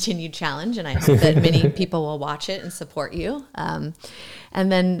that continued challenge. And I hope that many people will watch it and support you. And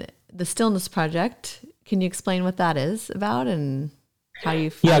then the Stillness Project, can you explain what that is about and how you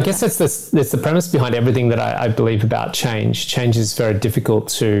feel? Yeah, I guess that's the premise behind everything that I believe about change. Change is very difficult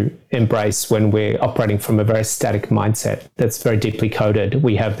to embrace when we're operating from a very static mindset that's very deeply coded.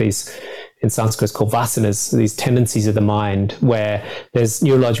 We have these, in Sanskrit, it's called vasanas, these tendencies of the mind where there's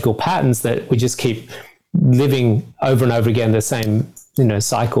neurological patterns that we just keep living over and over again, the same,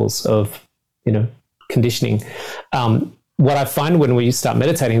 cycles of, conditioning. What I find when we start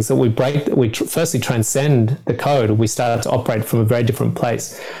meditating is that we firstly transcend the code. We start to operate from a very different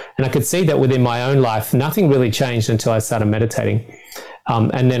place. And I could see that within my own life, nothing really changed until I started meditating.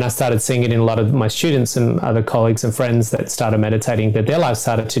 And then I started seeing it in a lot of my students and other colleagues and friends that started meditating, that their lives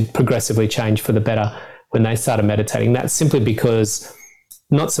started to progressively change for the better when they started meditating. That's simply because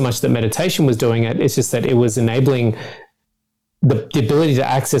not so much that meditation was doing it, it's just that it was enabling the ability to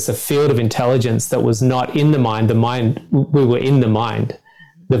access a field of intelligence that was not in the mind. We were in the mind,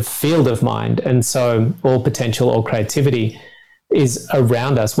 the field of mind. And so all potential, all creativity is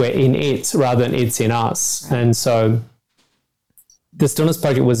around us. We're in it rather than it's in us. And so the Stillness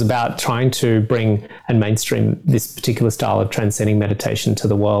Project was about trying to bring and mainstream this particular style of transcending meditation to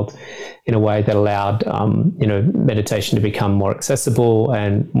the world in a way that allowed, meditation to become more accessible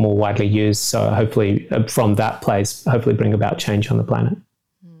and more widely used. So hopefully from that place, hopefully bring about change on the planet.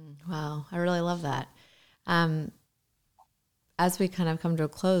 Wow. I really love that. As we kind of come to a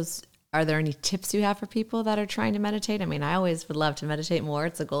close, are there any tips you have for people that are trying to meditate? I always would love to meditate more.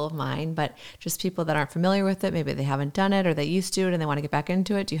 It's a goal of mine, but just people that aren't familiar with it, maybe they haven't done it or they used to and they want to get back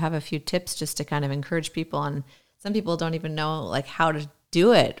into it. Do you have a few tips just to kind of encourage people? And some people don't even know how to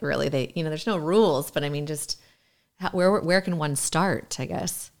do it really. There's no rules, but just where can one start, I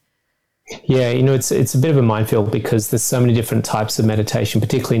guess? Yeah, it's a bit of a minefield because there's so many different types of meditation,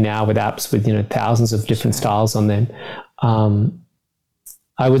 particularly now with apps with, thousands of different styles on them.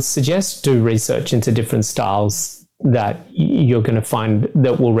 I would suggest do research into different styles that you're going to find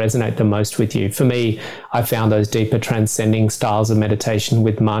that will resonate the most with you. For me, I found those deeper transcending styles of meditation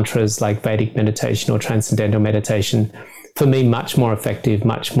with mantras like Vedic meditation or transcendental meditation, for me, much more effective,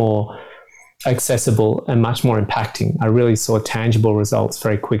 much more accessible and much more impacting. I really saw tangible results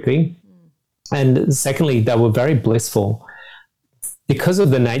very quickly. And secondly, they were very blissful. Because of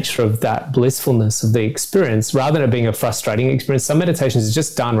the nature of that blissfulness of the experience, rather than it being a frustrating experience, some meditations is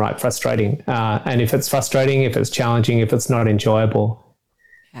just downright frustrating. And if it's frustrating, if it's challenging, if it's not enjoyable,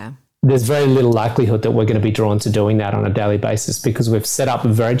 there's very little likelihood that we're going to be drawn to doing that on a daily basis, because we've set up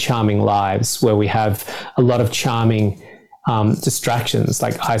very charming lives where we have a lot of charming distractions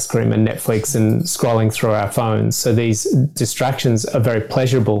like ice cream and Netflix and scrolling through our phones. So these distractions are very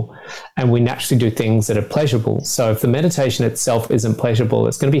pleasurable, and we naturally do things that are pleasurable. So if the meditation itself isn't pleasurable,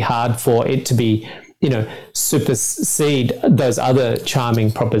 it's going to be hard for it to be, supersede those other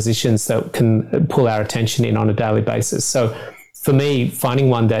charming propositions that can pull our attention in on a daily basis. So for me, finding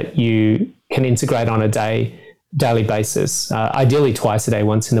one that you can integrate on a daily basis, ideally twice a day,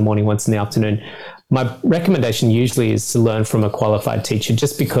 once in the morning, once in the afternoon. My recommendation usually is to learn from a qualified teacher,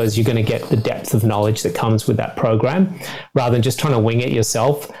 just because you're going to get the depth of knowledge that comes with that program, rather than just trying to wing it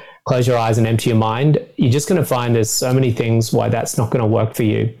yourself, close your eyes and empty your mind. You're just going to find there's so many things why that's not going to work for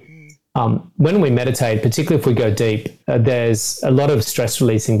you. When we meditate, particularly if we go deep, there's a lot of stress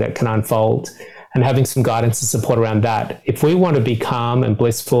releasing that can unfold, and having some guidance and support around that. If we want to be calm and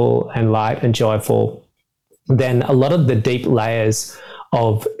blissful and light and joyful, then a lot of the deep layers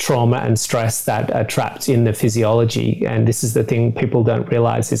of trauma and stress that are trapped in the physiology, and this is the thing people don't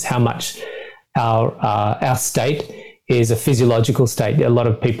realize, is how much our state is a physiological state. A lot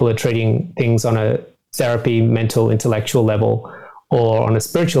of people are treating things on a therapy, mental, intellectual level, or on a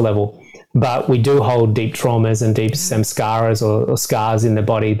spiritual level. But we do hold deep traumas and deep samskaras or scars in the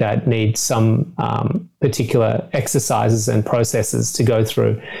body that need some particular exercises and processes to go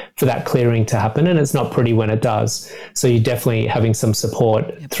through for that clearing to happen. And it's not pretty when it does. So you definitely having some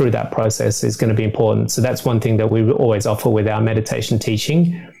support through that process is going to be important. So that's one thing that we always offer with our meditation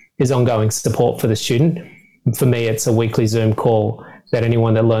teaching, is ongoing support for the student. For me, it's a weekly Zoom call that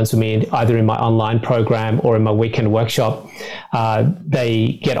anyone that learns with me, either in my online program or in my weekend workshop,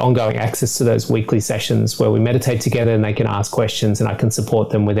 they get ongoing access to those weekly sessions where we meditate together, and they can ask questions, and I can support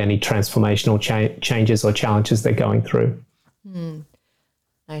them with any transformational changes or challenges they're going through.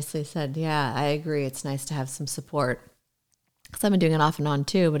 Nicely said. Yeah, I agree. It's nice to have some support, because I've been doing it off and on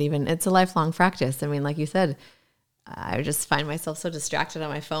too, but even it's a lifelong practice. I mean, like you said, I just find myself so distracted on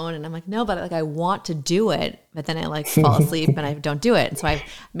my phone, and I'm like, no, but I want to do it, but then I fall asleep and I don't do it. And so I've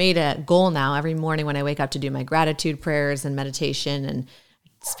made a goal now every morning when I wake up to do my gratitude prayers and meditation and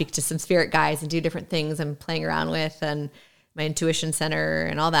speak to some spirit guides and do different things I'm playing around with, and my intuition center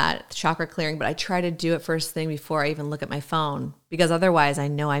and all that, chakra clearing. But I try to do it first thing before I even look at my phone, because otherwise I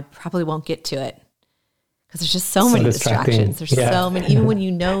know I probably won't get to it. Because there's just so many distractions. There's so many, even when you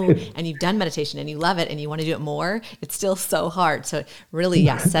know and you've done meditation and you love it and you want to do it more, it's still so hard. So really,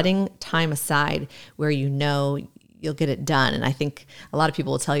 setting time aside where you know you'll get it done. And I think a lot of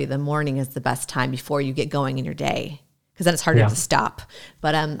people will tell you the morning is the best time before you get going in your day, because then it's harder to stop.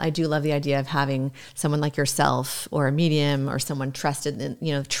 But I do love the idea of having someone like yourself or a medium or someone trusted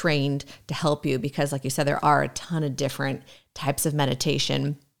and trained to help you, because like you said, there are a ton of different types of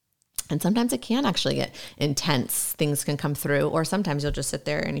meditation. And sometimes it can actually get intense. Things can come through, or sometimes you'll just sit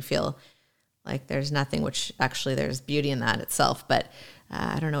there and you feel like there's nothing, which actually there's beauty in that itself, but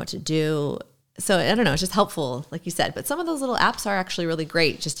I don't know what to do. So I don't know, it's just helpful, like you said. But some of those little apps are actually really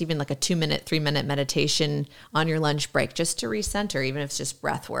great, just even like a 2-minute, 3-minute meditation on your lunch break, just to recenter, even if it's just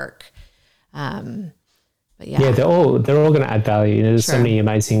breath work. But they're all going to add value. There's so many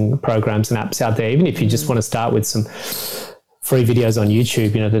amazing programs and apps out there. Even if you just want to start with some free videos on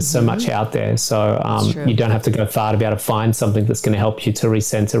YouTube, there's so much out there. So you don't have to go far to be able to find something that's going to help you to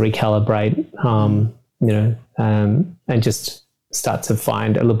recenter, recalibrate, and just start to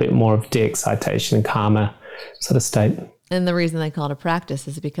find a little bit more of de-excitation and calmer sort of state. And the reason they call it a practice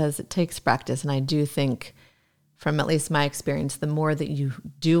is because it takes practice. And I do think, from at least my experience, the more that you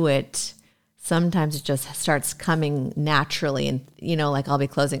do it, sometimes it just starts coming naturally. And, like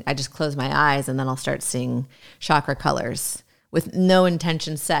I just close my eyes and then I'll start seeing chakra colors with no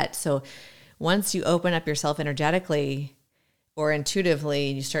intention set. So once you open up yourself energetically or intuitively,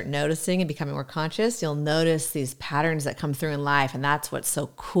 and you start noticing and becoming more conscious, you'll notice these patterns that come through in life. And that's what's so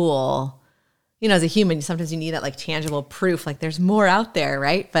cool. As a human, sometimes you need that like tangible proof, like there's more out there,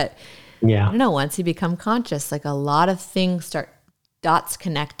 right? But I don't know, once you become conscious, like a lot of things start dots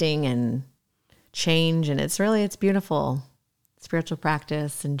connecting and change. And it's beautiful spiritual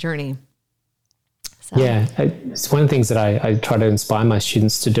practice and journey. So. Yeah, it's one of the things that I try to inspire my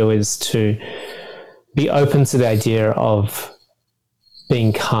students to do, is to be open to the idea of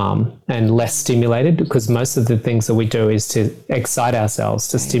being calm and less stimulated, because most of the things that we do is to excite ourselves,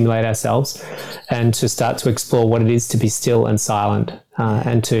 to stimulate ourselves, and to start to explore what it is to be still and silent,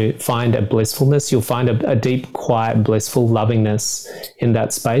 and to find a blissfulness. You'll find a deep, quiet, blissful lovingness in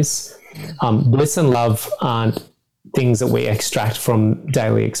that space. Bliss and love aren't things that we extract from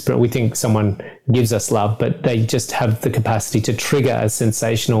daily experience. We think someone gives us love, but they just have the capacity to trigger a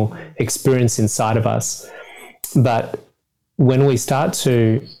sensational experience inside of us. But when we start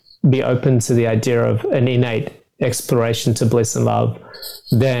to be open to the idea of an innate exploration to bliss and love,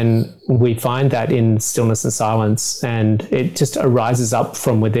 then we find that in stillness and silence, and it just arises up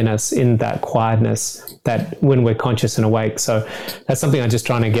from within us in that quietness, that when we're conscious and awake. So that's something I'm just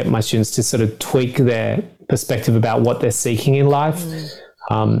trying to get my students to sort of tweak their perspective about what they're seeking in life.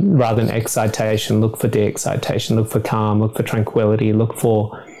 Rather than excitation, look for de-excitation, look for calm, look for tranquility, look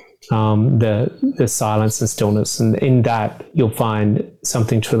for the silence and stillness, and in that you'll find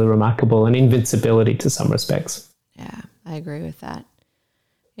something truly remarkable, and invincibility to some respects. Yeah, I agree with that.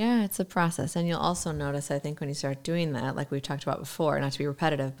 Yeah, it's a process, and you'll also notice, I think, when you start doing that, like we talked about before, not to be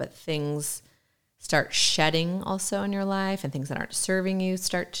repetitive, but things start shedding also in your life, and things that aren't serving you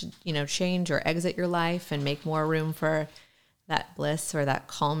start to, change or exit your life, and make more room for that bliss or that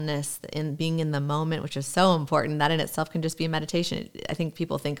calmness in being in the moment, which is so important. That in itself can just be a meditation. I think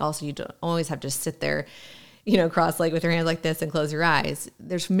people think also you don't always have to sit there, cross-legged with your hands like this and close your eyes.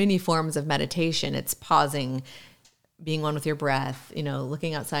 There's many forms of meditation. It's pausing, being one with your breath,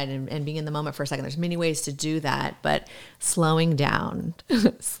 looking outside and being in the moment for a second. There's many ways to do that, but slowing down.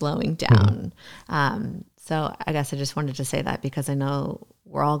 So I guess I just wanted to say that, because I know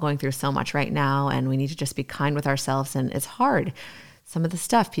we're all going through so much right now, and we need to just be kind with ourselves. And it's hard. Some of the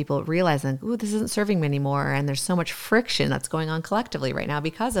stuff people realizing, ooh, this isn't serving me anymore. And there's so much friction that's going on collectively right now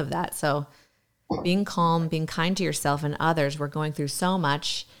because of that. So being calm, being kind to yourself and others, we're going through so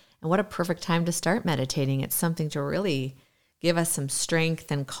much. And what a perfect time to start meditating. It's something to really give us some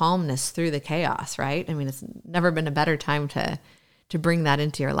strength and calmness through the chaos, right? I mean, it's never been a better time to bring that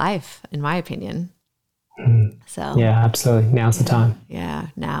into your life, in my opinion. So yeah, absolutely. Now's the time. Yeah,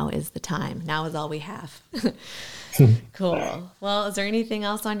 now is the time. Now is all we have. Cool. Well, is there anything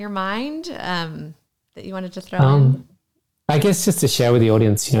else on your mind that you wanted to throw in? I guess just to share with the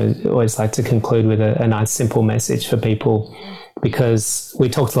audience, I always like to conclude with a nice simple message for people, because we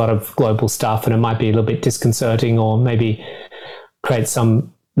talked a lot of global stuff, and it might be a little bit disconcerting or maybe create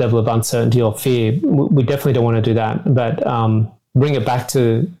some level of uncertainty or fear. We definitely don't want to do that, but bring it back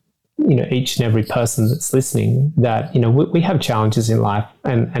to each and every person that's listening, that we have challenges in life,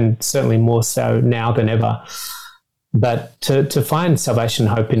 and certainly more so now than ever. But to find salvation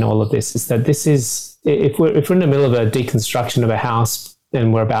and hope in all of this is that this is, if we're in the middle of a deconstruction of a house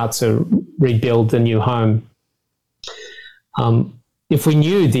and we're about to rebuild a new home, if we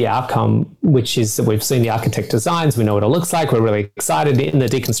knew the outcome, which is that we've seen the architect designs, we know what it looks like, we're really excited in the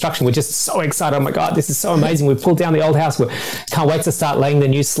deconstruction, we're just so excited, oh my God, this is so amazing, we've pulled down the old house, we can't wait to start laying the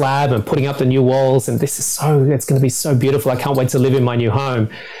new slab and putting up the new walls, and it's going to be so beautiful, I can't wait to live in my new home.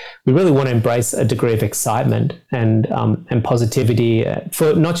 We really want to embrace a degree of excitement and positivity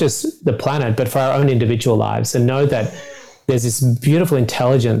for not just the planet, but for our own individual lives, and know that there's this beautiful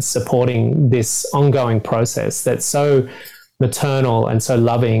intelligence supporting this ongoing process that's so maternal and so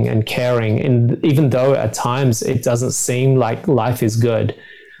loving and caring. And even though at times it doesn't seem like life is good,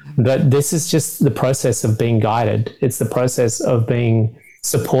 but this is just the process of being guided. It's the process of being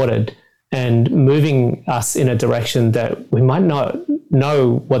supported and moving us in a direction that we might not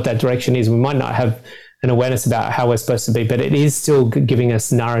know what that direction is. We might not have an awareness about how we're supposed to be, but it is still giving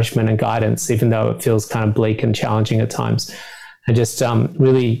us nourishment and guidance, even though it feels kind of bleak and challenging at times. And just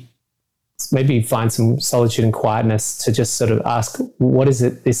really maybe find some solitude and quietness to just sort of ask, what is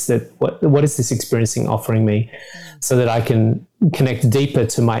this experiencing offering me, so that I can connect deeper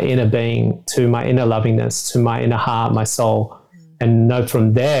to my inner being, to my inner lovingness, to my inner heart, my soul, and know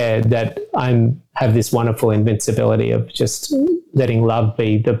from there that I have this wonderful invincibility of just letting love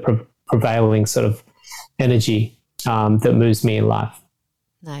be the prevailing sort of energy that moves me in life.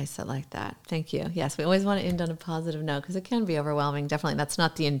 Nice. I like that. Thank you. Yes, we always want to end on a positive note, because it can be overwhelming. Definitely. That's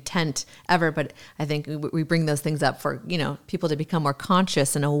not the intent ever, but I think we bring those things up for, people to become more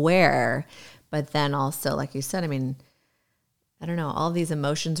conscious and aware. But then also, like you said, I mean, I don't know, all these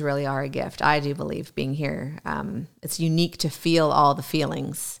emotions really are a gift. I do believe, being here, it's unique to feel all the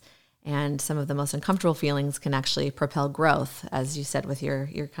feelings, and some of the most uncomfortable feelings can actually propel growth, as you said, with your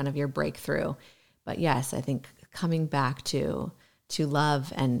kind of your breakthrough. But yes, I think coming back to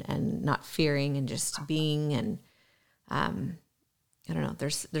love and not fearing and just being, and I don't know,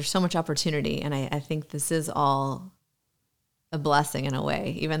 there's so much opportunity. And I think this is all a blessing in a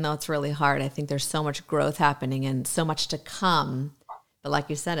way, even though it's really hard. I think there's so much growth happening and so much to come. But like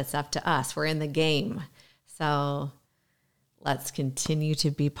you said, it's up to us. We're in the game. So let's continue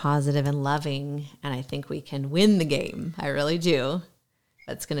to be positive and loving. And I think we can win the game. I really do.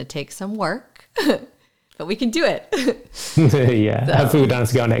 It's going to take some work, but we can do it. Yeah. So, hopefully we don't have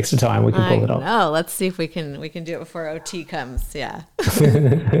to go on extra time. We can pull it off. No, let's see if we can do it before OT comes. Yeah.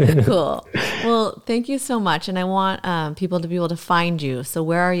 Cool. Well, thank you so much. And I want people to be able to find you. So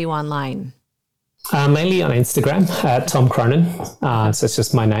where are you online? Mainly on Instagram at Tom Cronin. So it's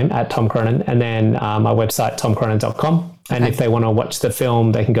just my name at Tom Cronin. And then my website, tomcronin.com. And if they want to watch the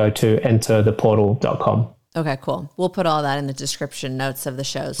film, they can go to entertheportal.com. Okay, cool. We'll put all that in the description notes of the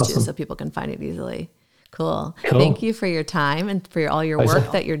shows too, so people can find it easily. Cool. Thank you for your time and for all your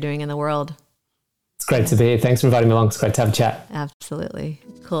work that you're doing in the world. It's great to be here. Thanks for inviting me along. It's great to have a chat. Absolutely.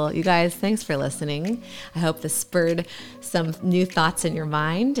 Cool. You guys, thanks for listening. I hope this spurred some new thoughts in your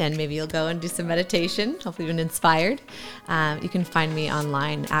mind, and maybe you'll go and do some meditation. Hopefully you've been inspired. You can find me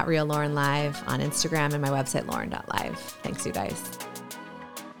online at Real Lauren Live on Instagram and my website, lauren.live. Thanks, you guys.